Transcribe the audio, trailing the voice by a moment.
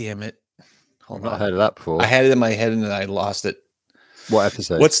Damn it. I've not heard of that before. I had it in my head and then I lost it. What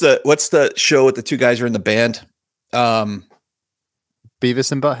episode? What's the show with the two guys who are in the band? Beavis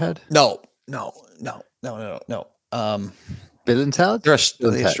and Butthead? No. Bill and Ted? They're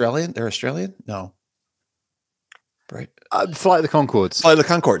Australian? They're Australian? No. Right. Flight of the Conchords. Flight of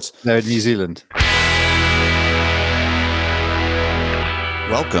the Conchords. They're in New Zealand.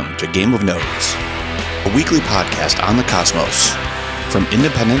 Welcome to Game of Nodes, a weekly podcast on the cosmos from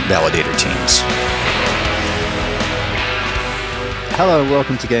independent validator teams. Hello and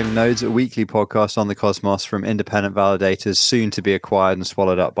welcome to Game of Nodes, a weekly podcast on the cosmos from independent validators soon to be acquired and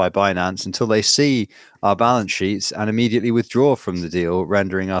swallowed up by Binance until they see our balance sheets and immediately withdraw from the deal,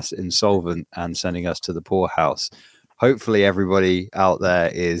 rendering us insolvent and sending us to the poorhouse. Hopefully everybody out there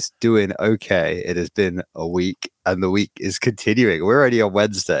is doing okay. It has been a week and the week is continuing. We're already on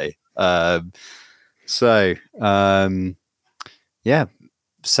Wednesday.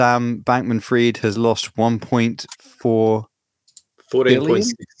 Sam Bankman-Fried has lost 1.4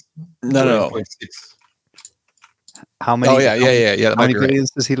 14.6. No. How many? Oh, yeah. How many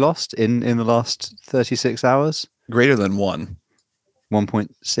billions has he lost in the last 36 hours? Greater than 1.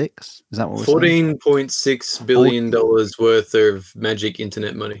 1.6? Is that what we're saying? $14.6 billion worth of magic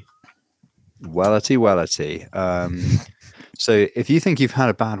internet money. Wellity. So if you think you've had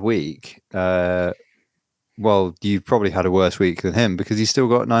a bad week, well, you've probably had a worse week than him because he's still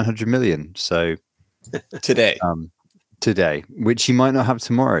got 900 million. So today, which he might not have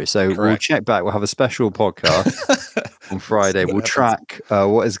tomorrow. So Correct. We'll check back. We'll have a special podcast on Friday. We'll track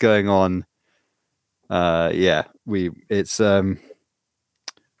what is going on. So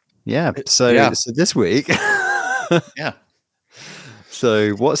this week, yeah.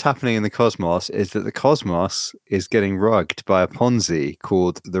 So what's happening in the cosmos is that the cosmos is getting rugged by a Ponzi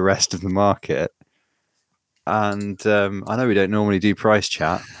called the rest of the market. And I know we don't normally do price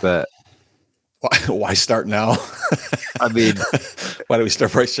chat, but why start now? I mean, why do we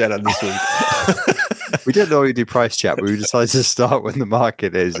start price chat on this week? We don't normally do price chat, but we decided to start when the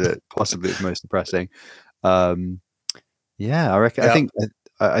market is possibly its most depressing. I reckon. Yeah.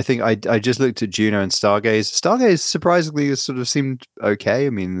 I think I just looked at Juno and Stargaze. Stargaze surprisingly has sort of seemed okay. I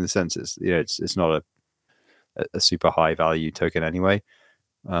mean, in the sense it's not a super high value token anyway.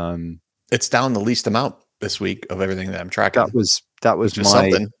 It's down the least amount this week of everything that I'm tracking. That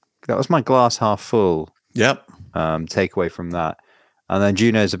was my glass half full. Yep. Takeaway from that. And then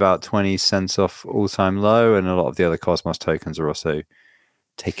Juno's about 20 cents off all-time low, and a lot of the other Cosmos tokens are also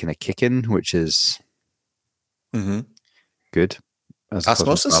taking a kick in, which is good.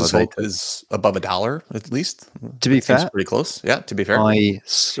 Osmosis is above $1 at least. To be fair, pretty close. Yeah, to be fair.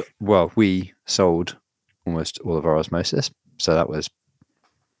 We sold almost all of our Osmosis, so that was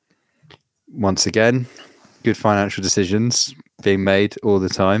once again good financial decisions being made all the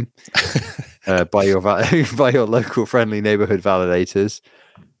time by your local friendly neighborhood validators.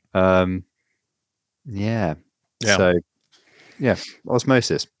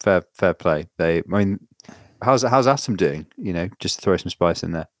 Osmosis, fair play. How's Atom doing? Just throw some spice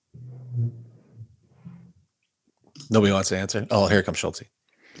in there. Nobody wants to answer. Oh, here comes Schulte.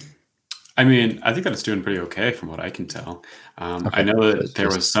 I mean, I think that it's doing pretty okay from what I can tell. I know that there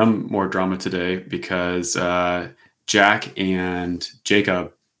was some more drama today because Jack and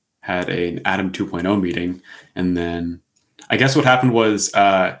Jacob had an Atom 2.0 meeting. And then I guess what happened was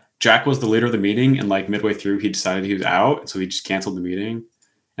Jack was the leader of the meeting. And like midway through, he decided he was out. And so he just canceled the meeting.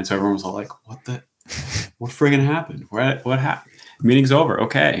 And so everyone was all like, what friggin' happened? What happened? Meeting's over.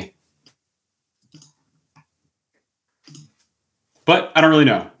 Okay. But I don't really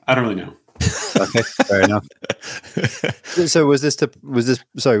know. Okay, fair enough. So was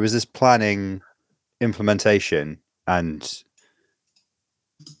this planning implementation? And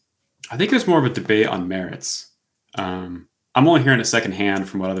I think it's more of a debate on merits. I'm only hearing it secondhand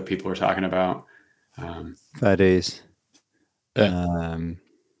from what other people are talking about. That is.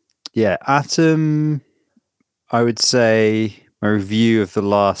 Atom, I would say my review of the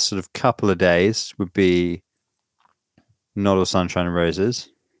last sort of couple of days would be not all sunshine and roses,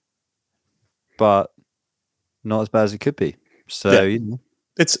 but not as bad as it could be. So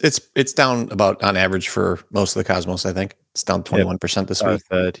it's down about on average for most of the Cosmos. I think it's down 21% this week. A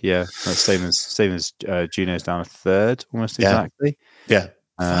third, yeah. That's same as Juno's down a third, almost exactly. Yeah,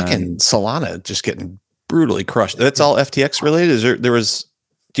 fucking Solana just getting brutally crushed. That's all FTX related.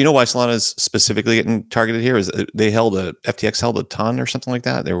 Do you know why Solana is specifically getting targeted here? Is FTX held a ton or something like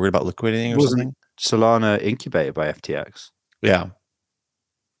that? They were worried about liquidating or something. Solana incubated by FTX. Yeah.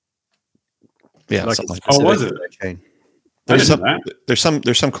 Was it?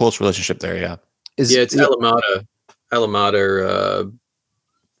 There's some close relationship there. Yeah. It's Alameda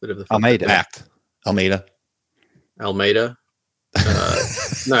Whatever the fuck Almeida. Act. Almeida. Almeida. No,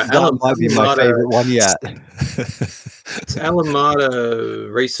 That might be my favorite one yet. It's Alameda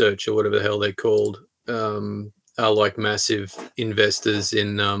Research or whatever the hell they're called. Are like massive investors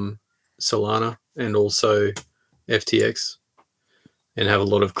in Solana and also FTX, and have a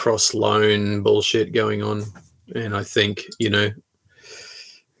lot of cross loan bullshit going on. And I think,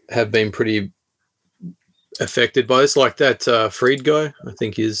 have been pretty affected by this. Like that Freed guy, I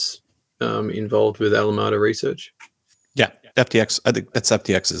think, is involved with Alameda Research. Yeah, FTX. I think that's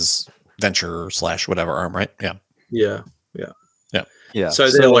FTX's venture / whatever arm, right? Yeah. Yeah. So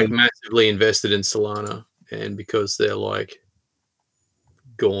they're like massively invested in Solana, and because they're like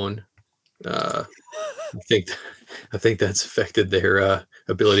gone, I think that's affected their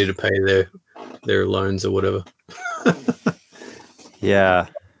ability to pay their loans or whatever. Yeah,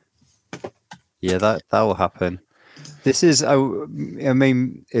 that will happen. This is, I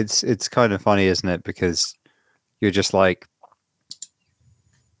mean, it's kind of funny, isn't it? Because you're just like,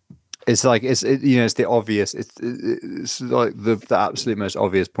 it's the obvious. It's like the absolute most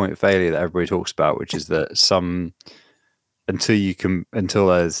obvious point of failure that everybody talks about, which is that until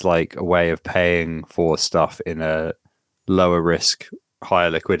there's like a way of paying for stuff in a lower risk,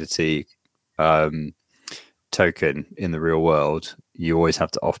 higher liquidity token in the real world, you always have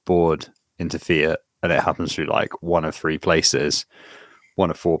to offboard into fiat, and it happens through like one of 4 places,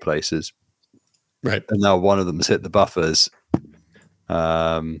 Right. and now one of them's hit the buffers,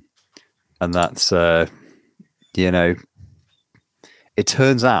 and that's it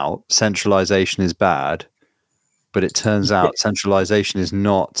turns out centralization is bad, but it turns out centralization is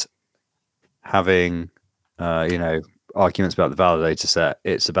not having arguments about the validator set.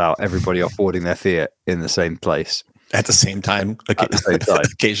 It's about everybody offboarding their fiat in the same place At the same time. at the same time.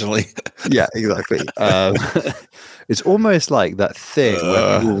 Occasionally. Yeah, exactly. It's almost like that thing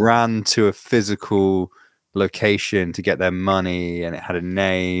where people ran to a physical location to get their money, and it had a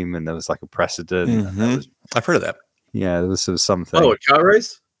name, and there was like a precedent. Mhm. I've heard of that. Yeah, there was something. Oh, a car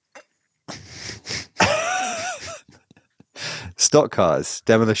race? Stock cars,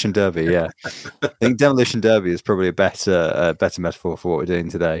 demolition derby. Yeah, I think demolition derby is probably a better metaphor for what we're doing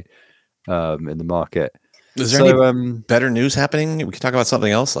today in the market. Is there any better news happening? We could talk about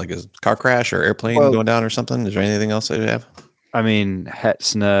something else, like a car crash or airplane going down or something. Is there anything else that you have? I mean,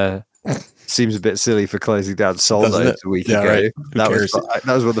 Hetzner seems a bit silly for closing down Soldo a week ago. Right. That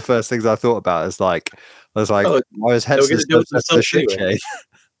was one of the first things I thought about. Why was Hetzner such a shit chain?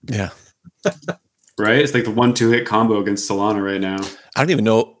 Yeah. Right? It's like the 1-2 hit combo against Solana right now. I don't even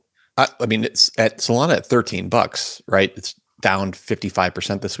know. I mean, it's at Solana at $13, right? It's down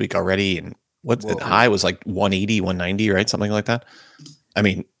 55% this week already. And the high was like 180, 190, right? Something like that. I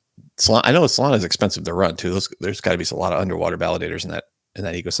mean, I know Solana is expensive to run too. There's got to be a lot of underwater validators in that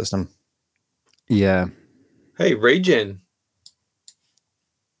ecosystem. Yeah. Hey, Regen.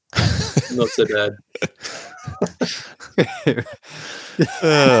 Not so bad.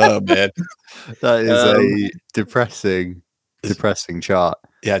 Oh man, that is a depressing chart.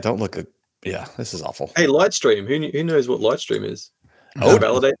 Yeah, don't look at. Yeah, this is awful. Hey, Lightstream. Who knows what Lightstream is? Oh,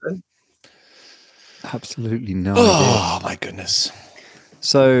 validate that? Absolutely no Oh idea. my goodness.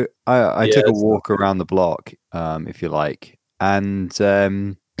 So I took a walk around the block, if you like, and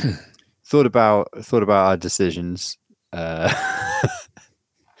thought about our decisions.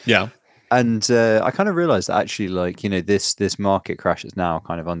 Yeah. And I kind of realized that actually, like, this market crash is now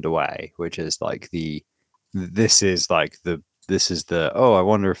kind of underway, which is like I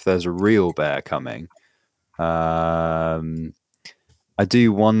wonder if there's a real bear coming. I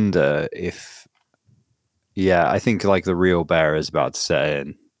do wonder if, I think like the real bear is about to set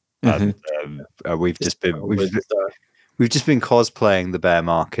in. And, we've just been cosplaying the bear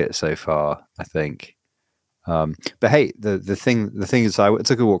market so far, I think. But hey, the thing is, I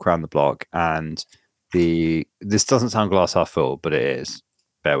took a walk around the block, and this doesn't sound glass half full, but it is.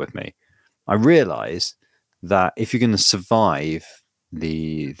 Bear with me. I realize that if you're going to survive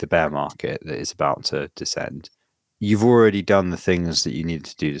the bear market that is about to descend, you've already done the things that you need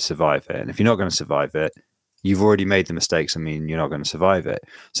to do to survive it. And if you're not going to survive it, you've already made the mistakes. I mean, you're not going to survive it.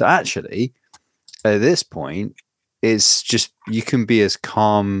 So actually, at this point, it's just, you can be as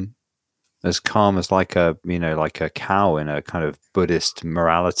calm as like a cow in a kind of Buddhist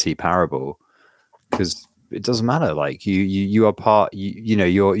morality parable, because it doesn't matter. Like you are part.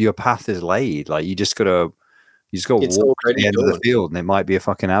 Your path is laid. Like you just gotta walk to the end of the field, and it might be a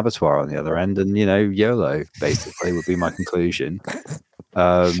fucking abattoir on the other end. And YOLO basically would be my conclusion.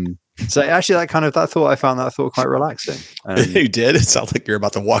 So actually, I found that thought quite relaxing. You did. It sounds like you're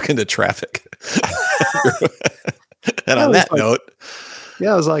about to walk into traffic. And on that note.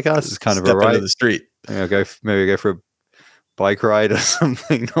 Yeah, I was like, oh, this is kind of Step alright. into the street. Maybe go for a bike ride or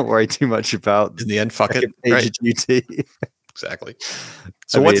something. Not worry too much about In the end, fuck it. second page Right. of duty. Exactly.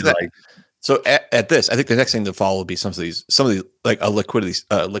 So what's that? So at this, I think the next thing to follow will be some of these like a liquid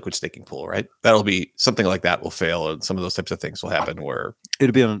staking pool, right? That'll be something like that will fail, and some of those types of things will happen where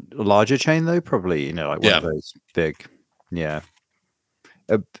It'll be on a larger chain though, probably. Like one of those big. Yeah.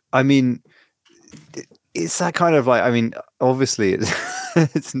 I mean, it's that kind of like. I mean, obviously,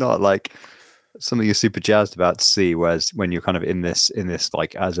 it's not like something you're super jazzed about to see. Whereas when you're kind of in this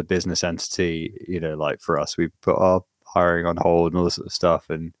like as a business entity, like for us, we put our hiring on hold and all this sort of stuff,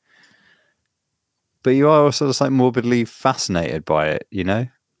 but you are also just like morbidly fascinated by it,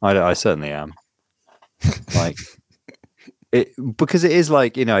 I certainly am. Like it, because it is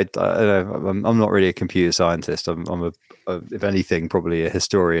like, I'm not really a computer scientist. I'm if anything, probably a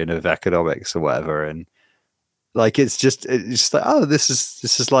historian of economics or whatever. And like, it's just like, oh, this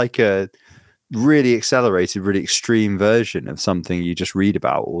is like a really accelerated, really extreme version of something you just read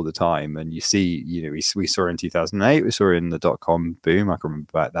about all the time. And you see, we saw in 2008, we saw in the .com boom. I can remember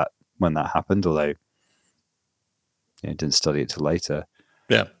about that when that happened, although didn't study it till later.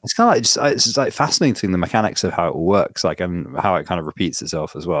 Yeah, it's kind of like it's like fascinating the mechanics of how it works, like, and how it kind of repeats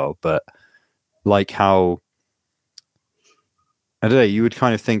itself as well. But like how, I don't know, you would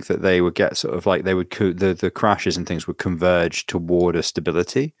kind of think that they would get sort of like the crashes and things would converge toward a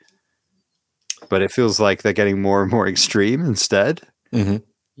stability, but it feels like they're getting more and more extreme instead. Mm-hmm.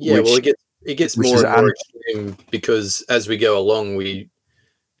 Yeah, well, it gets more and more extreme because as we go along, we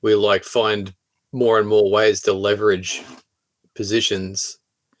like find more and more ways to leverage positions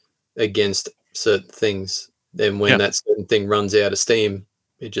against certain things. Then when that certain thing runs out of steam,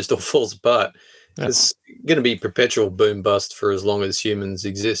 it just all falls apart. Yeah. It's going to be perpetual boom bust for as long as humans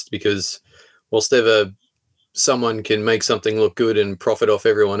exist, because whilst ever someone can make something look good and profit off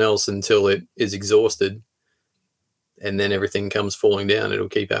everyone else until it is exhausted, and then everything comes falling down, it'll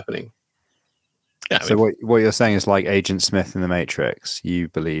keep happening. Yeah, so what you're saying is, like Agent Smith in the Matrix, you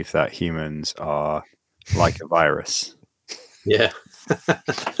believe that humans are like a virus. Yeah.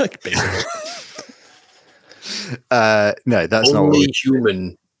 Like basically. No, that's only not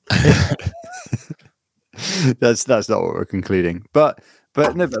human. That's not what we're concluding. But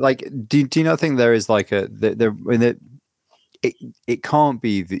no, but like, do you not think there is like it can't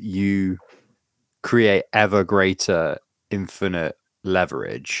be that you create ever greater infinite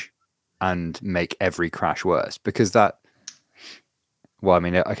leverage and make every crash worse? Because that, well, I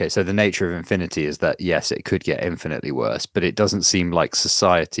mean, okay, so the nature of infinity is that, yes, it could get infinitely worse, but it doesn't seem like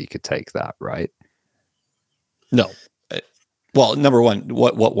society could take that, right? No. Well, number one,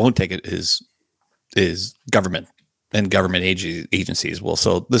 what won't take it is government and government agencies will.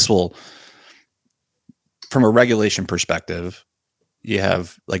 So this will, from a regulation perspective, you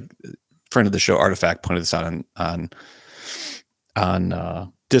have, like, friend of the show Artifact pointed this out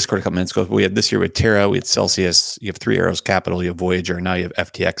on Discord a couple minutes ago. We had this year with Terra, we had Celsius, you have Three Arrows Capital, you have Voyager, and now you have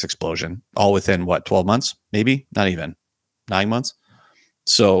FTX Explosion, all within 12 months, maybe not even 9 months.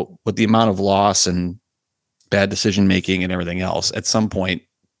 So with the amount of loss and bad decision making and everything else, at some point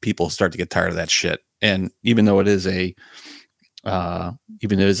people start to get tired of that shit. And even though it is a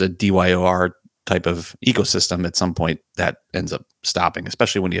DYOR type of ecosystem, at some point that ends up stopping,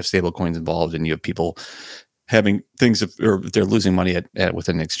 especially when you have stable coins involved and you have people having things, or they're losing money at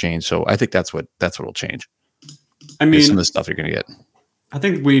within an exchange. So I think that's what will change. I mean, some of the stuff you're going to get. I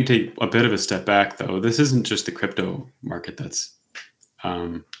think we need to take a bit of a step back, though. This isn't just the crypto market that's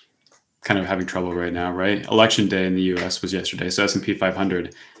kind of having trouble right now, right? Election day in the US was yesterday. So S&P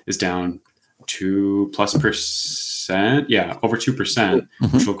 500 is down 2+%. Yeah, over 2%, mm-hmm.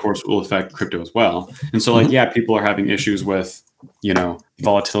 which of course will affect crypto as well. And so, like, mm-hmm. People are having issues with,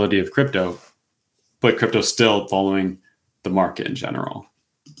 volatility of crypto, but crypto's still following the market in general.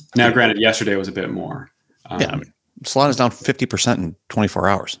 Now, granted, yesterday was a bit more. Solana's down 50% in 24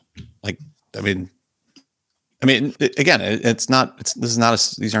 hours. Like, again, these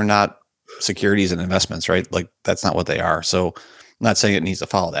are not securities and investments, right? Like, that's not what they are. So I'm not saying it needs to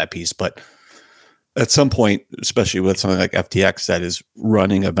follow that piece, but at some point, especially with something like FTX that is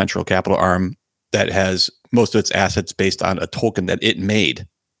running a venture capital arm that has most of its assets based on a token that it made,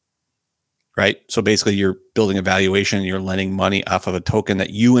 right? So basically you're building a valuation, you're lending money off of a token that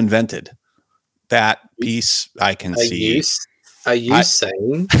you invented. That piece I can see. Are you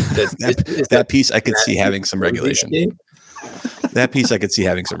saying that piece I could see having some regulation? That piece I could see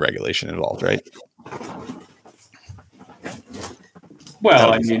having some regulation involved, right?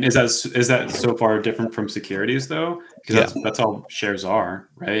 Well, I mean, is that so far different from securities though? because that's all shares are,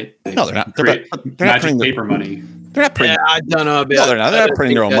 right? No, they're not. They're not magic putting paper money. They're not putting. Yeah, I don't know about. No, they're not. They're I not don't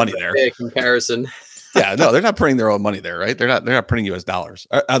putting their think own money that's a there. fair comparison. Yeah, no, they're not putting their own money there, right? They're not printing US dollars.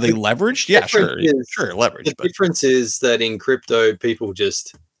 Are they leveraged? Yeah, sure, sure, leveraged. The difference is that in crypto, people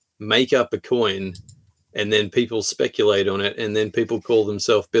just make up a coin, and then people speculate on it, and then people call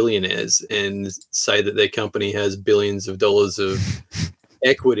themselves billionaires and say that their company has billions of dollars of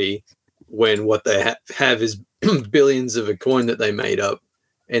equity, when what they have is billions of a coin that they made up,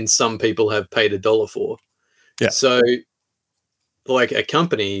 and some people have paid $1 for. Yeah. So, like a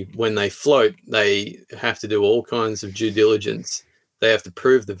company, when they float, they have to do all kinds of due diligence. They have to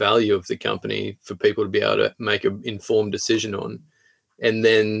prove the value of the company for people to be able to make an informed decision on. And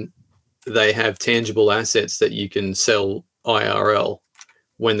then they have tangible assets that you can sell IRL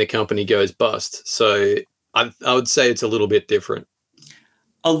when the company goes bust. So I would say it's a little bit different.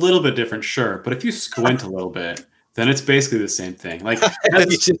 A little bit different, sure. But if you squint a little bit, then it's basically the same thing. Like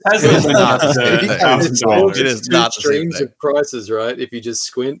It is not the same thing. Of prices, right? If you just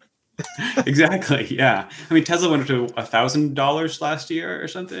squint. Exactly. Yeah. I mean, Tesla went to $1,000 last year or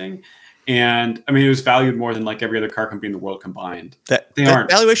something. And I mean, it was valued more than like every other car company in the world combined. That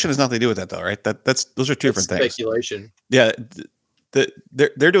valuation has nothing to do with that, though, right? Those are two different things. Speculation. Yeah.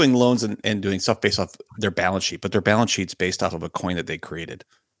 They're doing loans and doing stuff based off their balance sheet, but their balance sheet's based off of a coin that they created.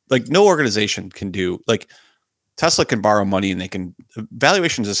 Like no organization can do, like Tesla can borrow money and they can,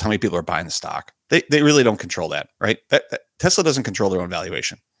 valuations is how many people are buying the stock. They really don't control that, right? Tesla doesn't control their own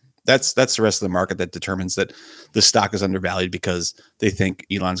valuation. That's the rest of the market that determines that the stock is undervalued because they think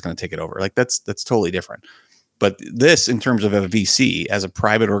Elon's going to take it over. Like that's totally different. But this, in terms of a VC as a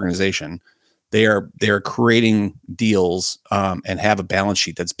private organization, they are creating deals and have a balance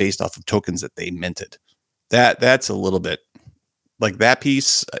sheet that's based off of tokens that they minted. That's a little bit like that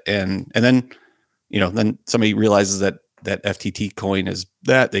piece, and then then somebody realizes that FTT coin is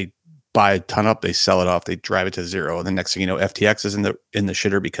that they buy a ton up, they sell it off, they drive it to zero, and the next thing you know, FTX is in the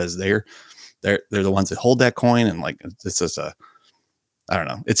shitter because they're the ones that hold that coin, and like it's just I don't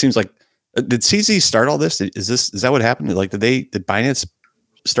know. It seems like did CZ start all this? Is that what happened? Like did Binance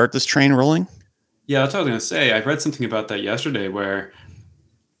start this train rolling? Yeah, that's what I was going to say. I read something about that yesterday where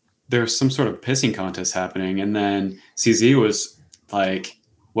there's some sort of pissing contest happening. And then CZ was like,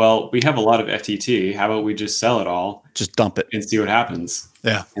 well, we have a lot of FTT. How about we just sell it all? Just dump it. And see what happens.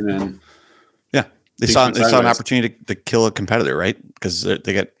 Yeah. And then. Yeah. They saw an opportunity to kill a competitor, right? Because they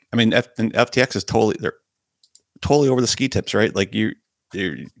get, I mean, FTX is they're totally over the ski tips, right? Like you're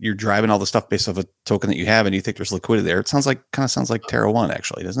driving all the stuff based off a token that you have, and you think there's liquidity there. It sounds like Terra One,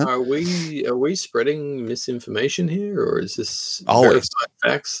 actually, doesn't it? Are we spreading misinformation here, or is this always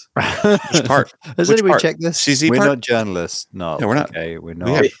facts? Which part? Has anybody checked this? CZ we're part? not journalists. No, yeah, we're not. Okay, we're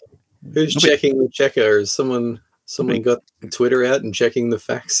not. Who's checking the checker? Is someone got Twitter out and checking the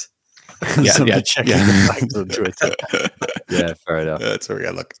facts? Yeah, checking the facts on Twitter. Yeah, fair enough. That's where we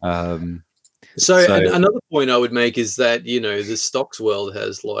gotta look. So another point I would make is that, the stocks world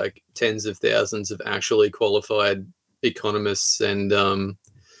has like tens of thousands of actually qualified economists and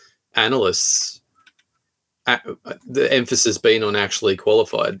analysts. The emphasis being on actually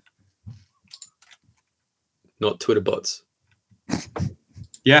qualified, not Twitter bots.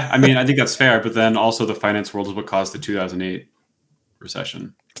 Yeah, I mean, I think that's fair. But then also the finance world is what caused the 2008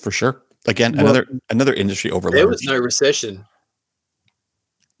 recession. For sure. Again, another industry overload. There was no recession.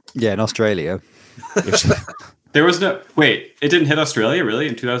 Yeah, in Australia. There was no wait. It didn't hit Australia really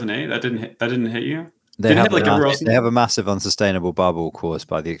in 2008. That didn't hit you. They have a massive unsustainable bubble caused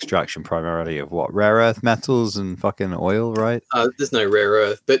by the extraction primarily of rare earth metals and fucking oil, right? There's no rare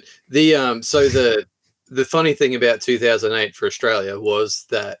earth, but the funny thing about 2008 for Australia was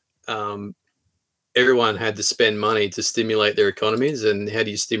that everyone had to spend money to stimulate their economies. And how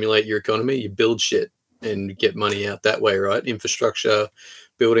do you stimulate your economy? You build shit and get money out that way, right? Infrastructure,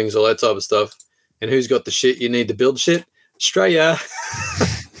 buildings, all that type of stuff. And who's got the shit you need to build shit? Australia.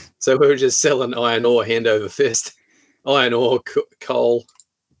 So we were just selling iron ore hand over fist. Iron ore, coal,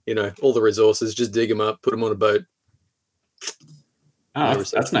 all the resources, just dig them up, put them on a boat. Oh,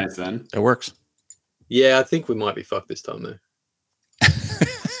 that's nice then. It works. Yeah, I think we might be fucked this time, though.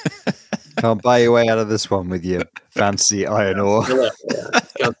 Can't buy your way out of this one with your fancy iron ore.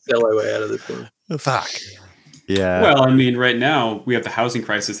 Can't sell our way out of this one. Fuck. Yeah. Well, I mean, right now we have the housing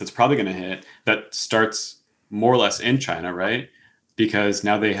crisis that's probably going to hit that starts more or less in China, right? Because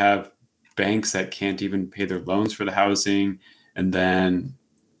now they have banks that can't even pay their loans for the housing. And then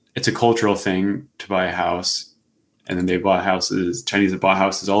it's a cultural thing to buy a house. And then they bought houses, Chinese have bought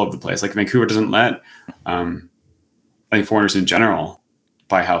houses all over the place. Like Vancouver doesn't let, I think foreigners in general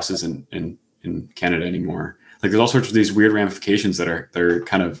buy houses in Canada anymore. Like there's all sorts of these weird ramifications that are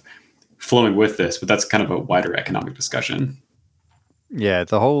kind of flowing with this, but that's kind of a wider economic discussion. Yeah,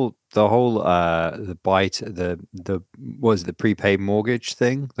 the prepaid mortgage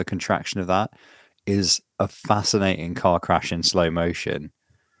thing, the contraction of that is a fascinating car crash in slow motion.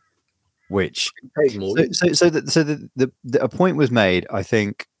 Which a point was made, I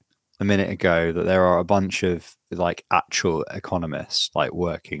think, a minute ago that there are a bunch of like actual economists like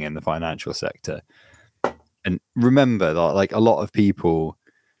working in the financial sector, and remember that like a lot of people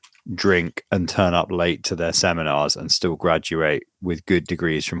drink and turn up late to their seminars and still graduate with good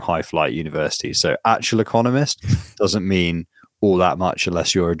degrees from high flight universities. So actual economist doesn't mean all that much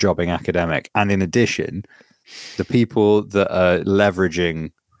unless you're a jobbing academic. And in addition, the people that are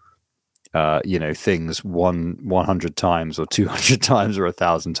leveraging things 100 times or 200 times or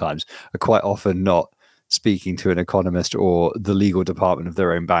 1,000 times are quite often not speaking to an economist or the legal department of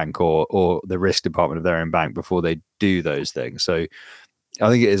their own bank or the risk department of their own bank before they do those things. So I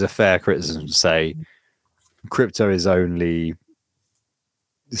think it is a fair criticism to say crypto is only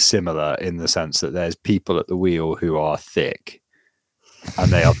similar in the sense that there's people at the wheel who are thick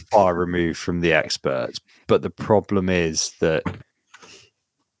and they are far removed from the experts. But the problem is that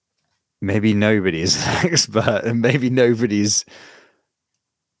maybe nobody is an expert and maybe nobody's...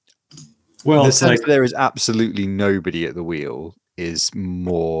 Well, the sense that there is absolutely nobody at the wheel is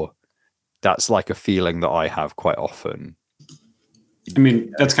more... That's like a feeling that I have quite often. I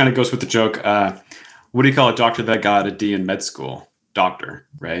mean, that's kind of goes with the joke. What do you call a doctor that got a D in med school? Doctor,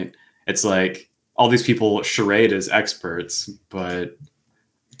 right? It's like all these people charade as experts, but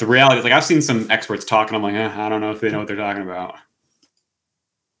the reality is like I've seen some experts talk and I'm like, I don't know if they know what they're talking about.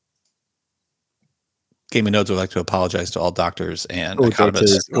 Gaming Nodes would like to apologize to all doctors and all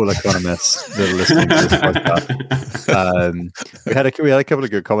economists. All economists that are listening to this podcast. We had a couple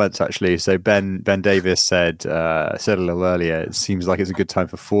of good comments actually. So Ben Davis said a little earlier, it seems like it's a good time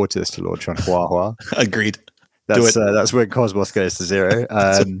for Fortis to launch on Huahua. Agreed. That's when Cosmos goes to zero.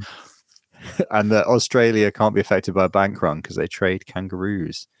 And that Australia can't be affected by a bank run because they trade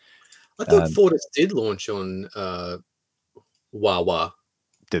kangaroos. I thought Fortis did launch on Wawa.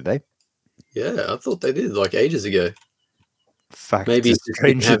 Did they? Yeah, I thought they did like ages ago. Fact maybe it's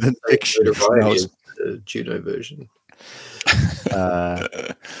stranger than fiction. The Juno version.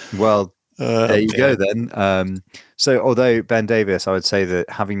 Well, there you go then. So although Ben Davis, I would say that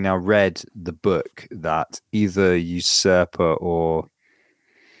having now read the book that either Usurper or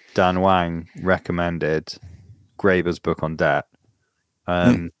Dan Wang recommended, Graeber's book on debt,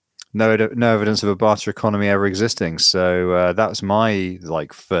 no evidence of a barter economy ever existing. So that was my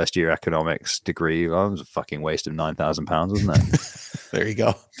like first year economics degree. Well, it was a fucking waste of £9,000, wasn't it? There you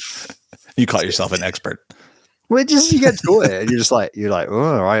go. You call yourself an expert. Well, you get to it, and you're like,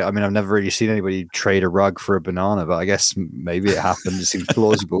 oh, all right. I mean, I've never really seen anybody trade a rug for a banana, but I guess maybe it happened. It seems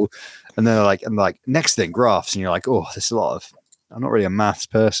plausible. And then I'm like, next thing, graphs, and you're like, oh, there's a lot of. I'm not really a maths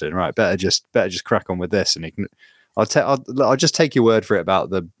person, right? Better just crack on with this, and you can. I'll just take your word for it about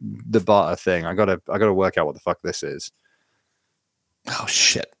the barter thing. I gotta work out what the fuck this is. Oh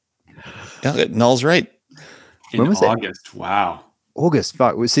shit! Yeah, Null's right. In August, wow. August,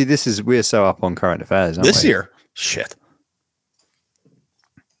 fuck. See, we're so up on current affairs. Aren't this we? year, shit.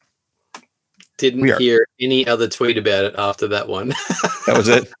 Didn't hear any other tweet about it after that one. That was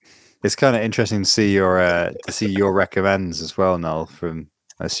it. It's kind of interesting to see your recommends as well, Null. From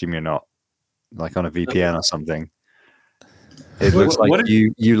I assume you're not like on a VPN or something. It looks like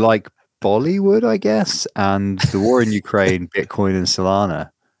you like Bollywood, I guess, and the war in Ukraine, Bitcoin, and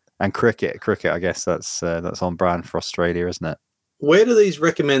Solana, and cricket. Cricket, I guess that's on brand for Australia, isn't it? Where do these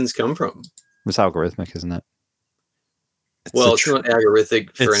recommends come from? It's algorithmic, isn't it? It's not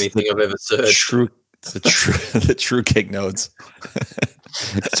algorithmic for anything I've ever searched. The true Gig Nodes.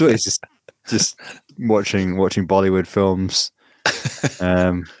 So it's just watching Bollywood films,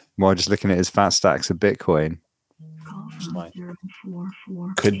 while just looking at his fat stacks of Bitcoin.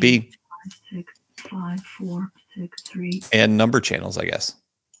 Could be. And number channels, I guess.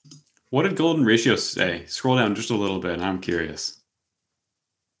 What did Golden Ratio say? Scroll down just a little bit. I'm curious.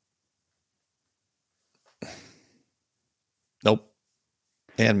 Nope.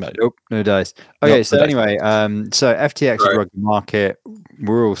 And nope, no dice. Okay, nope, so anyway, so FTX has rugged the market.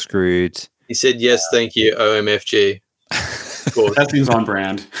 We're all screwed. He said, yes, thank you, OMFG. That seems on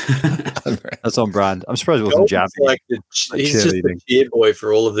brand. That's on brand. I'm surprised it wasn't jabbing. He's just the cheer boy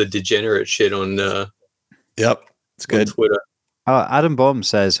for all of the degenerate shit on yep, it's good. Twitter. Adam Bomb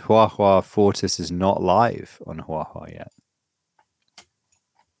says Huahua Fortis is not live on Huahua yet.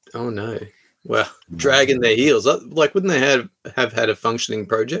 Oh no. Well, dragging their heels. Like, wouldn't they have had a functioning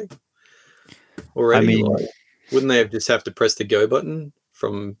project already? I mean, Wouldn't they just have to press the go button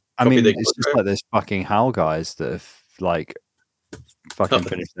from? I mean, their it's just code? like those fucking HAL guys that have like fucking Oh.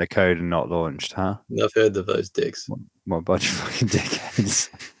 finished their code and not launched, huh? I've heard of those dicks. What a bunch of fucking dickheads.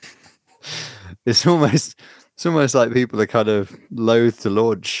 It's almost like people are kind of loath to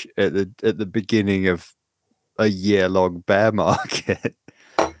launch at the beginning of a year-long bear market.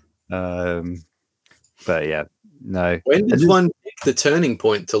 But yeah, no. When did one pick the turning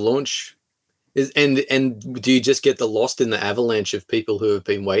point to launch? And do you just get the lost in the avalanche of people who have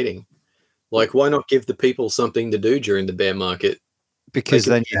been waiting? Like, why not give the people something to do during the bear market? Because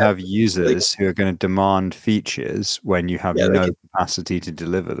They then could you have users who are going to demand features when you have no capacity to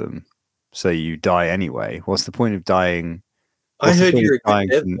deliver them. So you die anyway. What's the point of dying? I heard you're a good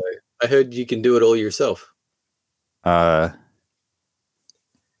dev, though. I heard you can do it all yourself. No.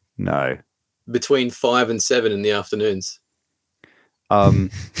 Between 5 and 7 in the afternoons.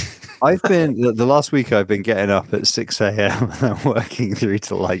 I've been the last week. I've been getting up at 6 a.m. and I'm working through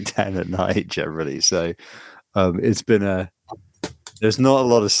to like 10 at night generally. So it's been there's not a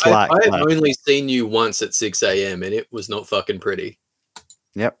lot of slack. I have only seen you once at 6 a.m. and it was not fucking pretty.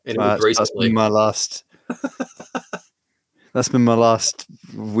 Yep, and it was recently. That's been my last. That's been my last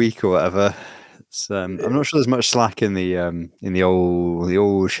week or whatever. So, I'm not sure there's much slack in the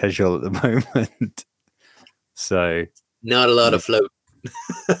old schedule at the moment. So not a lot of float.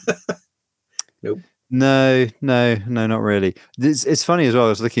 Nope. No, not really. It's funny as well. I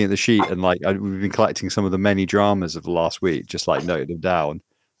was looking at the sheet and like we've been collecting some of the many dramas of the last week, just like noted them down,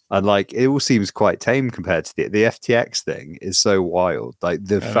 and like it all seems quite tame compared to the FTX thing is so wild. Like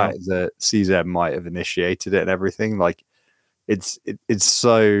the fact that CZ might have initiated it and everything, like it's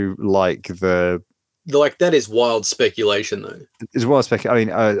so like that is wild speculation though. It's wild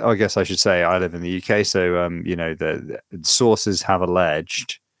speculation. I mean, I guess I should say I live in the UK, so the sources have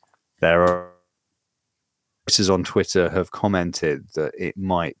alleged there are. On Twitter have commented that it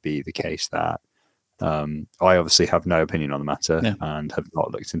might be the case that I obviously have no opinion on the matter and have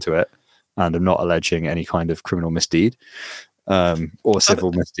not looked into it, and I'm not alleging any kind of criminal misdeed or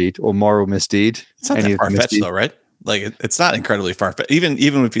civil misdeed or moral misdeed. It's not that far-fetched though, right? Like it's not incredibly far-fetched. Even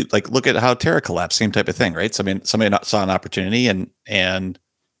if you like look at how Terra collapsed, same type of thing, right? So I mean, somebody saw an opportunity and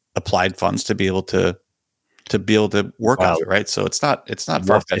applied funds to be able to work off it, right? So it's not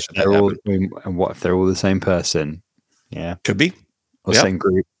far-fetched. And what if they're all the same person? Yeah, could be. Or same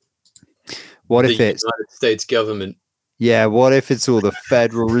group. What if it's United States government? Yeah, what if it's all the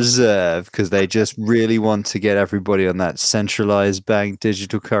Federal Reserve because they just really want to get everybody on that centralized bank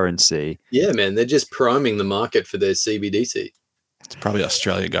digital currency? Yeah, man, they're just priming the market for their CBDC. It's probably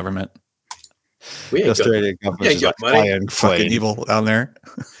Australia government. The Australian government is like fucking evil down there.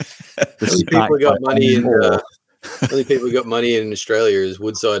 Only people got money only people who got money in Australia is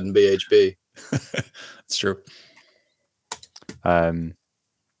Woodside and BHP. It's true.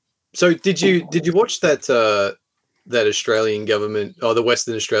 So did you watch that that Australian government or the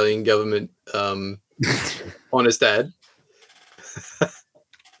Western Australian government Honest Ad?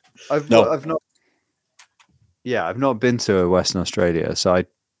 I've not. Yeah, I've not been to Western Australia, so I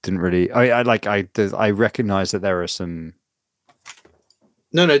didn't really. I recognize that there are some.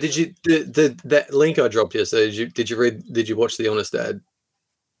 No. Did you that link I dropped yesterday? Did you watch the Honest Ad?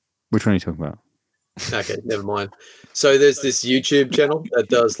 Which one are you talking about? Okay, never mind. So there's this YouTube channel that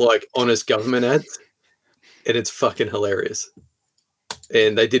does like honest government ads, and it's fucking hilarious.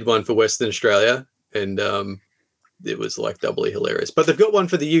 And they did one for Western Australia, and it was like doubly hilarious. But they've got one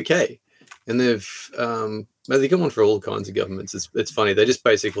for the UK, and they've got one for all kinds of governments. It's funny. They just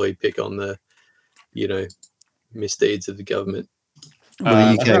basically pick on the, misdeeds of the government.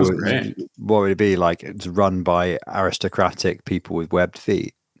 Well, the UK, what would it be like? It's run by aristocratic people with webbed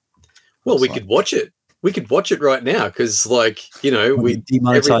feet. Well, we could watch it. We could watch it right now because, everything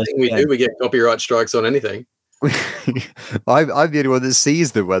we do, we get copyright strikes on anything. I'm the only one that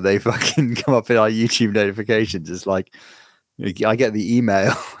sees them when they fucking come up in our YouTube notifications. It's like I get the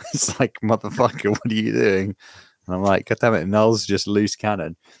email. It's like, motherfucker, what are you doing? And I'm like, God damn it, Null's just loose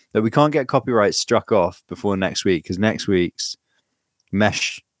cannon. But we can't get copyright struck off before next week because next week's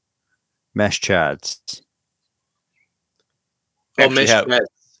Mesh Chads. Oh, Mesh Chads.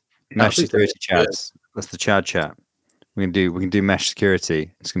 Mesh security chats. That's the Chad chat. We can do mesh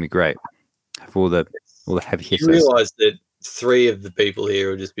security. It's gonna be great. Have all the heavy hitters. You realise that 3 of the people here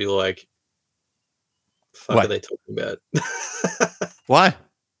will just be like, "Fuck, are they talking about?" Why?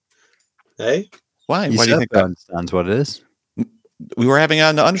 Hey, why? Why do you think that understands what it is? We were having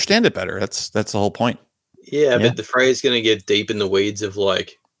to understand it better. That's the whole point. Yeah, but the phrase going to get deep in the weeds of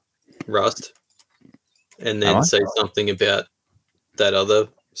like Rust, and then say something about that other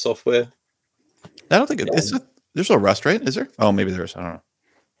software. I don't think There's no Rust, right? Is there? Oh, maybe there is. I don't know.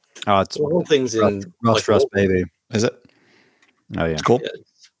 Oh, it's The whole thing's in Rust, baby. Is it? Oh yeah, It's cool. Yeah,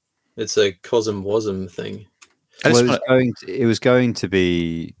 it's a Cosm Wasm thing. I just Well, wanna- it was going to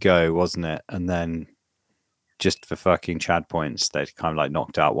be Go, wasn't it? And then just for fucking Chad points, they kind of like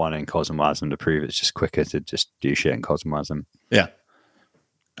knocked out one in Cosmwasm to prove it's just quicker to just do shit in Cosmwasm. yeah.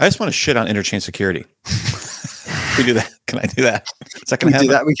 I just want to shit on interchain security. we do that. Can I do that? Is that We gonna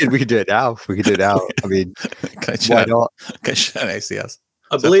do happen? that. We could do it now. We could do it now. I mean, Can I shit why on, not? can I shit on ACS?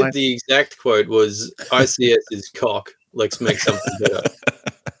 I that believe fine? the exact quote was ICS is cock. Let's make something better.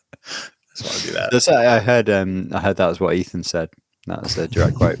 Just want to do that. That's, I heard that was what Ethan said. That was a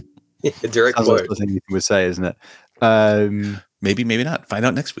direct quote. Yeah, direct Sounds like quote. something Ethan would say, isn't it? Maybe, maybe not. Find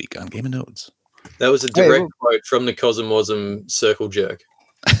out next week on Game of Nodes. That was a Hey, direct well- quote from the Cosm Wasm circle jerk.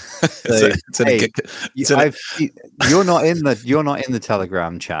 You're not in the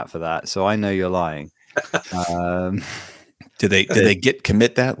Telegram chat for that, so I know you're lying. Did they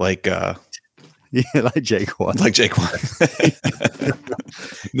commit that like Yeah, like Jake Watt. like Jake Watt?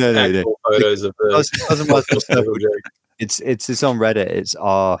 No. Actual photos of the Cosmwasm circle jerk. It's on Reddit. It's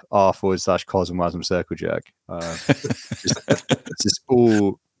r/Cosmwasm circle jerk. It's just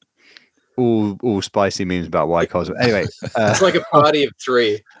all spicy memes about why Cosm. Anyway, It's like a party of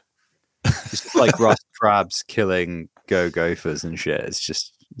three. it's like Rust Crabs killing Gophers and shit.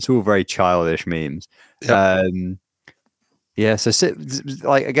 It's all very childish memes. Yep. Yeah, so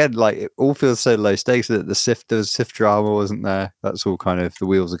it all feels so low stakes that the Sif drama wasn't there. That's all kind of the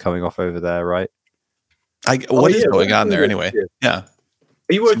wheels are coming off over there, right? What is yeah, going what on is there it? anyway? Yeah. Yeah. Are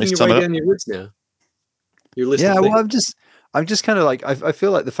you working Somebody your sum way it up. down your list now? Your list Yeah, of well, things? I'm just kind of like I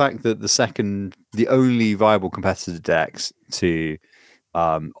feel like the fact that the only viable competitor decks to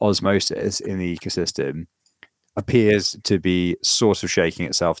Osmosis in the ecosystem appears to be sort of shaking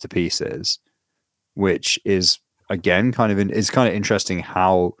itself to pieces, which is again kind of interesting.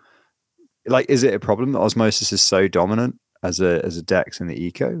 How is it a problem that Osmosis is so dominant as a dex in the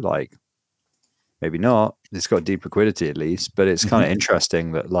eco? Like maybe not. It's got deep liquidity at least, but it's kind of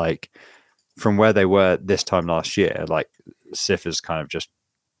interesting that like from where they were this time last year, like Sif is kind of just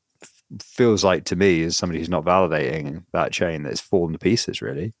feels like to me as somebody who's not validating that chain that it's fallen to pieces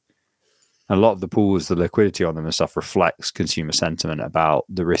really. And a lot of the pools, the liquidity on them and stuff reflects consumer sentiment about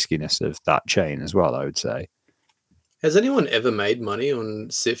the riskiness of that chain as well, I would say. Has anyone ever made money on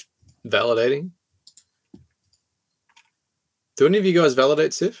SIF validating? Do any of you guys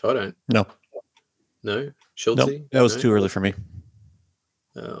validate SIF? I don't. No. No? Schultze? No. That was No? too early for me.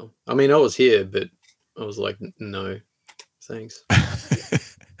 Oh. I mean, I was here, but I was like, no, thanks.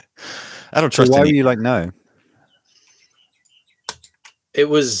 I don't So trust why were any. you like no? It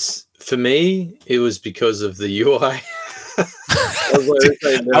was, for me, it was because of the UI. I was like,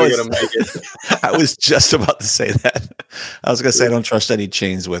 they're never going to make it. I was just about to say that. I was going to say I don't trust any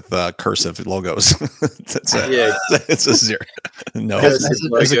chains with cursive logos. That's it. Yeah. It's a zero. No. Yes. Has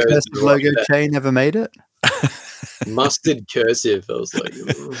Cursive a logos cursive and logo like chain ever made it? Mustard cursive. I was like,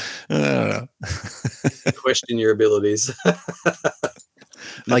 "Ooh, No. question your abilities.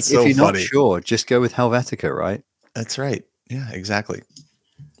 Like so if you're funny. not sure, just go with Helvetica, right? That's right. Yeah, exactly.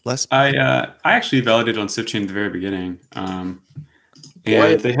 Less. I actually validated on SIFchain at the very beginning, and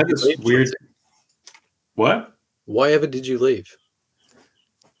Why they had did you this leave, weird. Chauncey? What? Why ever did you leave?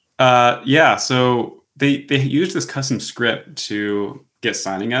 Yeah, so they used this custom script to get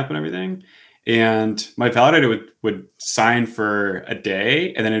signing up and everything, and my validator would sign for a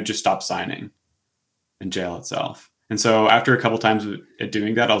day and then it would just stop signing and jail itself. And so after a couple times of it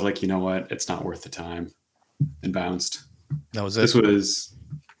doing that, I was like, you know what, it's not worth the time, and bounced. That was This it. was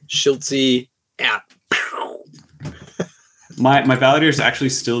Schultze out. my validator is actually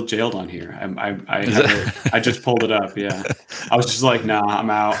still jailed on here. Is it? I just pulled it up. Yeah, I was just like, nah, I'm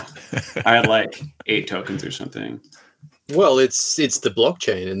out. I had like 8 tokens or something. Well, it's the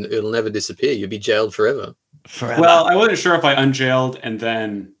blockchain, and it'll never disappear. You'll be jailed forever. Well, I wasn't sure if I unjailed and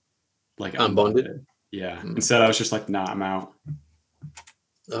then like Unbonded? unbonded. Yeah. Instead, I was just like, nah, I'm out.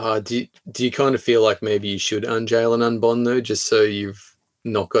 Do you kind of feel like maybe you should unjail and unbond though, just so you've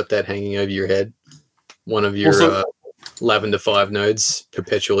not got that hanging over your head? One of your Lavender 5 nodes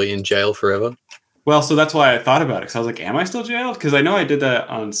perpetually in jail forever. Well, so that's why I thought about it, because I was like, am I still jailed? Because I know I did that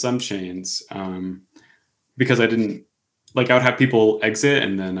on some chains, because I didn't like, I would have people exit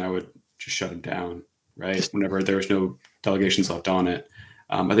and then I would just shut them down, right? Whenever there was no delegations left on it.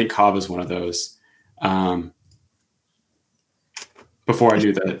 I think Kava is one of those. Before I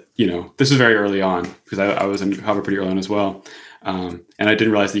knew that, this was very early on, because I was in Kava pretty early on as well. And I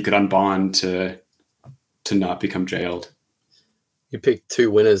didn't realize that you could unbond to not become jailed. You picked 2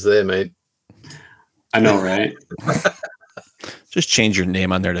 winners there, mate. I know, right? Just change your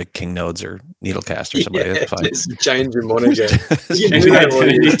name on there to King Nodes or Needlecast or somebody. That's fine. Just change your moniker. Just You can Change do my that while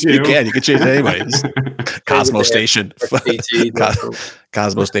identity you- too. You can change it to anybody. Just Cosmo Station. FTT.com.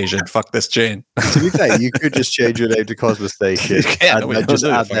 Cosmo Station. Fuck this chain. To be fair, you could just change your name to Cosmos Station You can, and nobody just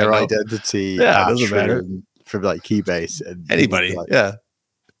knows add fucking their know. identity Yeah, it hash doesn't matter. from like Keybase. And Anybody. like, Yeah.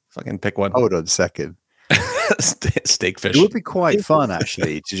 Fucking pick one. hold on a second. Steak fish. It would be quite fun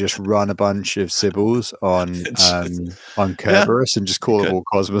actually to just run a bunch of Sybils on Kerberos and just call them Good. all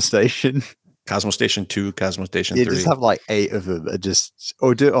Cosmos Station. Cosmo Station 2, Cosmo Station You 3. just have like 8 of them and just,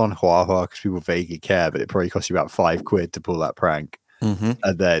 or do it on Huahua because people vaguely care, but it probably costs you about £5 to pull that prank. Mm-hmm.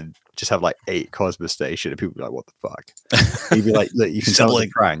 And then just have like 8 Cosmos Station and people be like, what the fuck? You'd be like, look, you can tell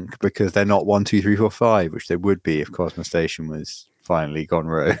it's a prank because they're not 1, 2, 3, 4, 5, which they would be if Cosmos Station was finally gone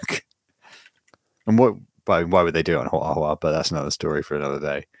rogue. And why would they do it on Huahua? But that's another story for another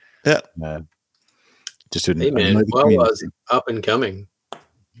day. Yeah. Just to Hey man, annoy the Wawa's community. up and coming.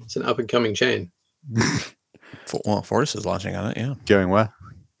 It's an up and coming chain. Well, Fortis is launching on it. Yeah. Going where?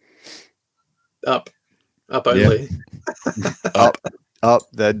 Up only. Up,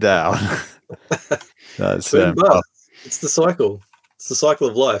 then down. That's Boom bust. It's the cycle. It's the cycle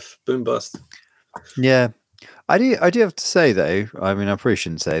of life. Boom bust. yeah. I do have to say though, I mean I probably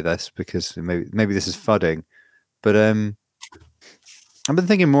shouldn't say this because maybe this is fudding, but I've been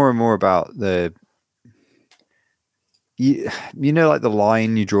thinking more and more about you know like the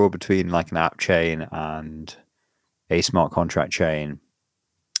line you draw between like an app chain and a smart contract chain,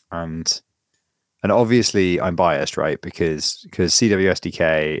 and obviously I'm biased, right? Because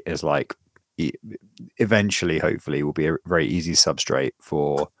CWSDK is like eventually, hopefully, will be a very easy substrate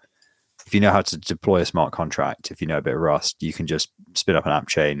for. If you know how to deploy a smart contract, if you know a bit of Rust, you can just spin up an app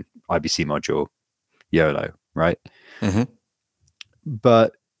chain, IBC module, YOLO, right? Mm-hmm.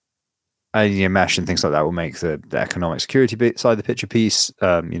 But mesh and things like that will make the economic security side of the picture piece,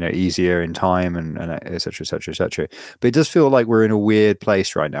 easier in time and et cetera, et cetera, et cetera. But it does feel like we're in a weird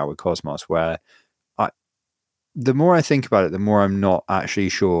place right now with Cosmos, where the more I think about it, the more I'm not actually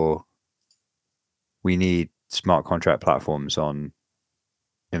sure we need smart contract platforms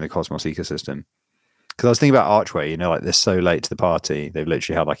in the Cosmos ecosystem. Because I was thinking about Archway, like they're so late to the party. They've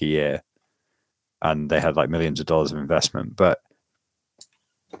literally had like a year and they had like millions of dollars of investment. But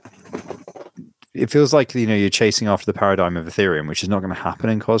it feels like, you're chasing after the paradigm of Ethereum, which is not going to happen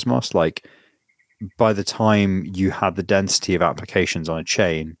in Cosmos. Like by the time you had the density of applications on a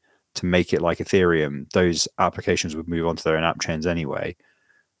chain to make it like Ethereum, those applications would move on to their own app chains anyway.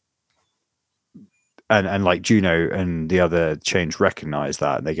 And like Juno and the other chains recognize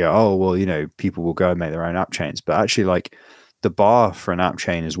that, and they go, oh, well, people will go and make their own app chains. But actually, like the bar for an app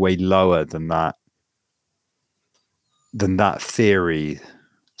chain is way lower than that theory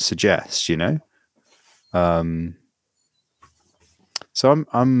suggests, So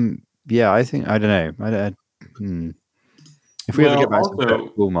I think, I don't know. If we ever get back to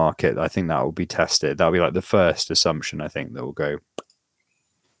the bull market, I think that will be tested. That'll be like the first assumption, I think, that will go.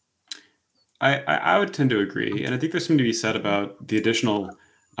 I would tend to agree. And I think there's something to be said about the additional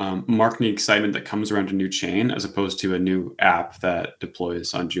marketing excitement that comes around a new chain as opposed to a new app that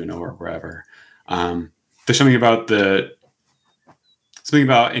deploys on Juno or wherever. There's something about a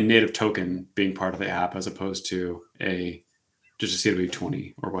native token being part of the app as opposed to just a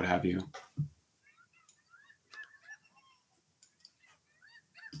CW20 or what have you.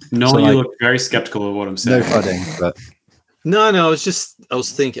 Nolan, you look very skeptical of what I'm saying. No fudding, but No, I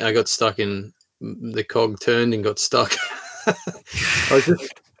was thinking, I got stuck in the cog turned and got stuck. I was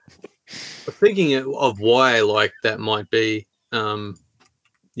thinking of why like that might be, that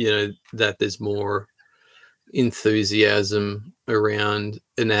there's more enthusiasm around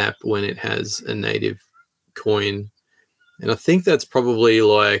an app when it has a native coin. And I think that's probably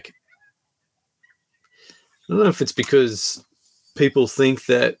like, I don't know if it's because people think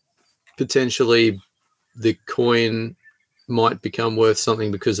that potentially the coin might become worth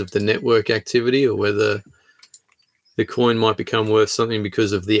something because of the network activity, or whether the coin might become worth something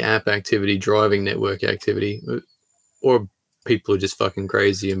because of the app activity driving network activity, or people are just fucking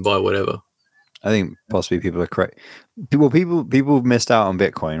crazy and buy whatever. I think possibly people are correct. People missed out on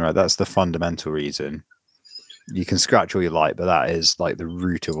Bitcoin, right? That's the fundamental reason. You can scratch all you like, but that is like the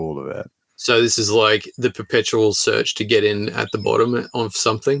root of all of it. So this is like the perpetual search to get in at the bottom of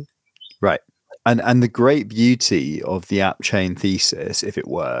something. Right. And the great beauty of the app chain thesis, if it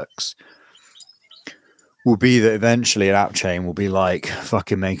works, will be that eventually an app chain will be like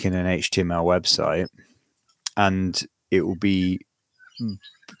fucking making an HTML website, and it will be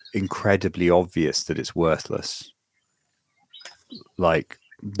incredibly obvious that it's worthless. Like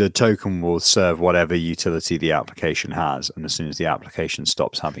the token will serve whatever utility the application has, and as soon as the application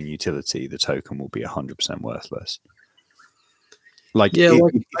stops having utility, the token will be 100% worthless. Like, Yeah,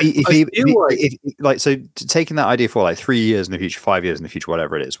 so taking that idea for like 3 years in the future, 5 years in the future,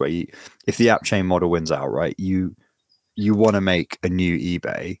 whatever it is, where if the app chain model wins out, right, you want to make a new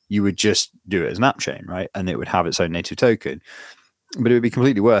eBay, you would just do it as an app chain, right, and it would have its own native token, but it would be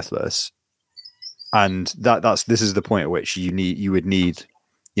completely worthless. And this is the point at which you would need,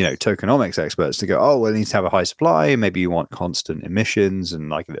 tokenomics experts to go, oh, well, it needs to have a high supply. Maybe you want constant emissions and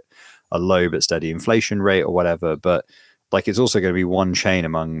like a low but steady inflation rate or whatever. But like, it's also going to be one chain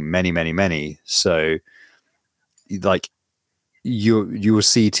among many, many, many. So like you will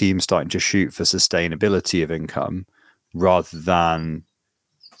see teams starting to shoot for sustainability of income rather than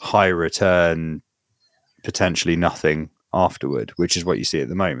high return, potentially nothing afterward, which is what you see at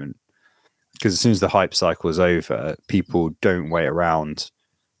the moment. Because as soon as the hype cycle is over, people don't wait around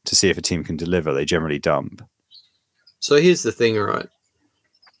to see if a team can deliver. They generally dump. So here's the thing, right?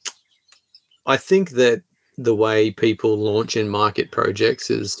 I think that the way people launch and market projects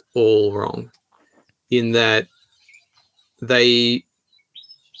is all wrong, in that they,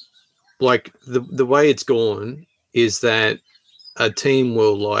 like, the way it's gone is that a team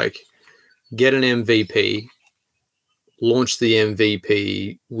will like get an MVP, launch the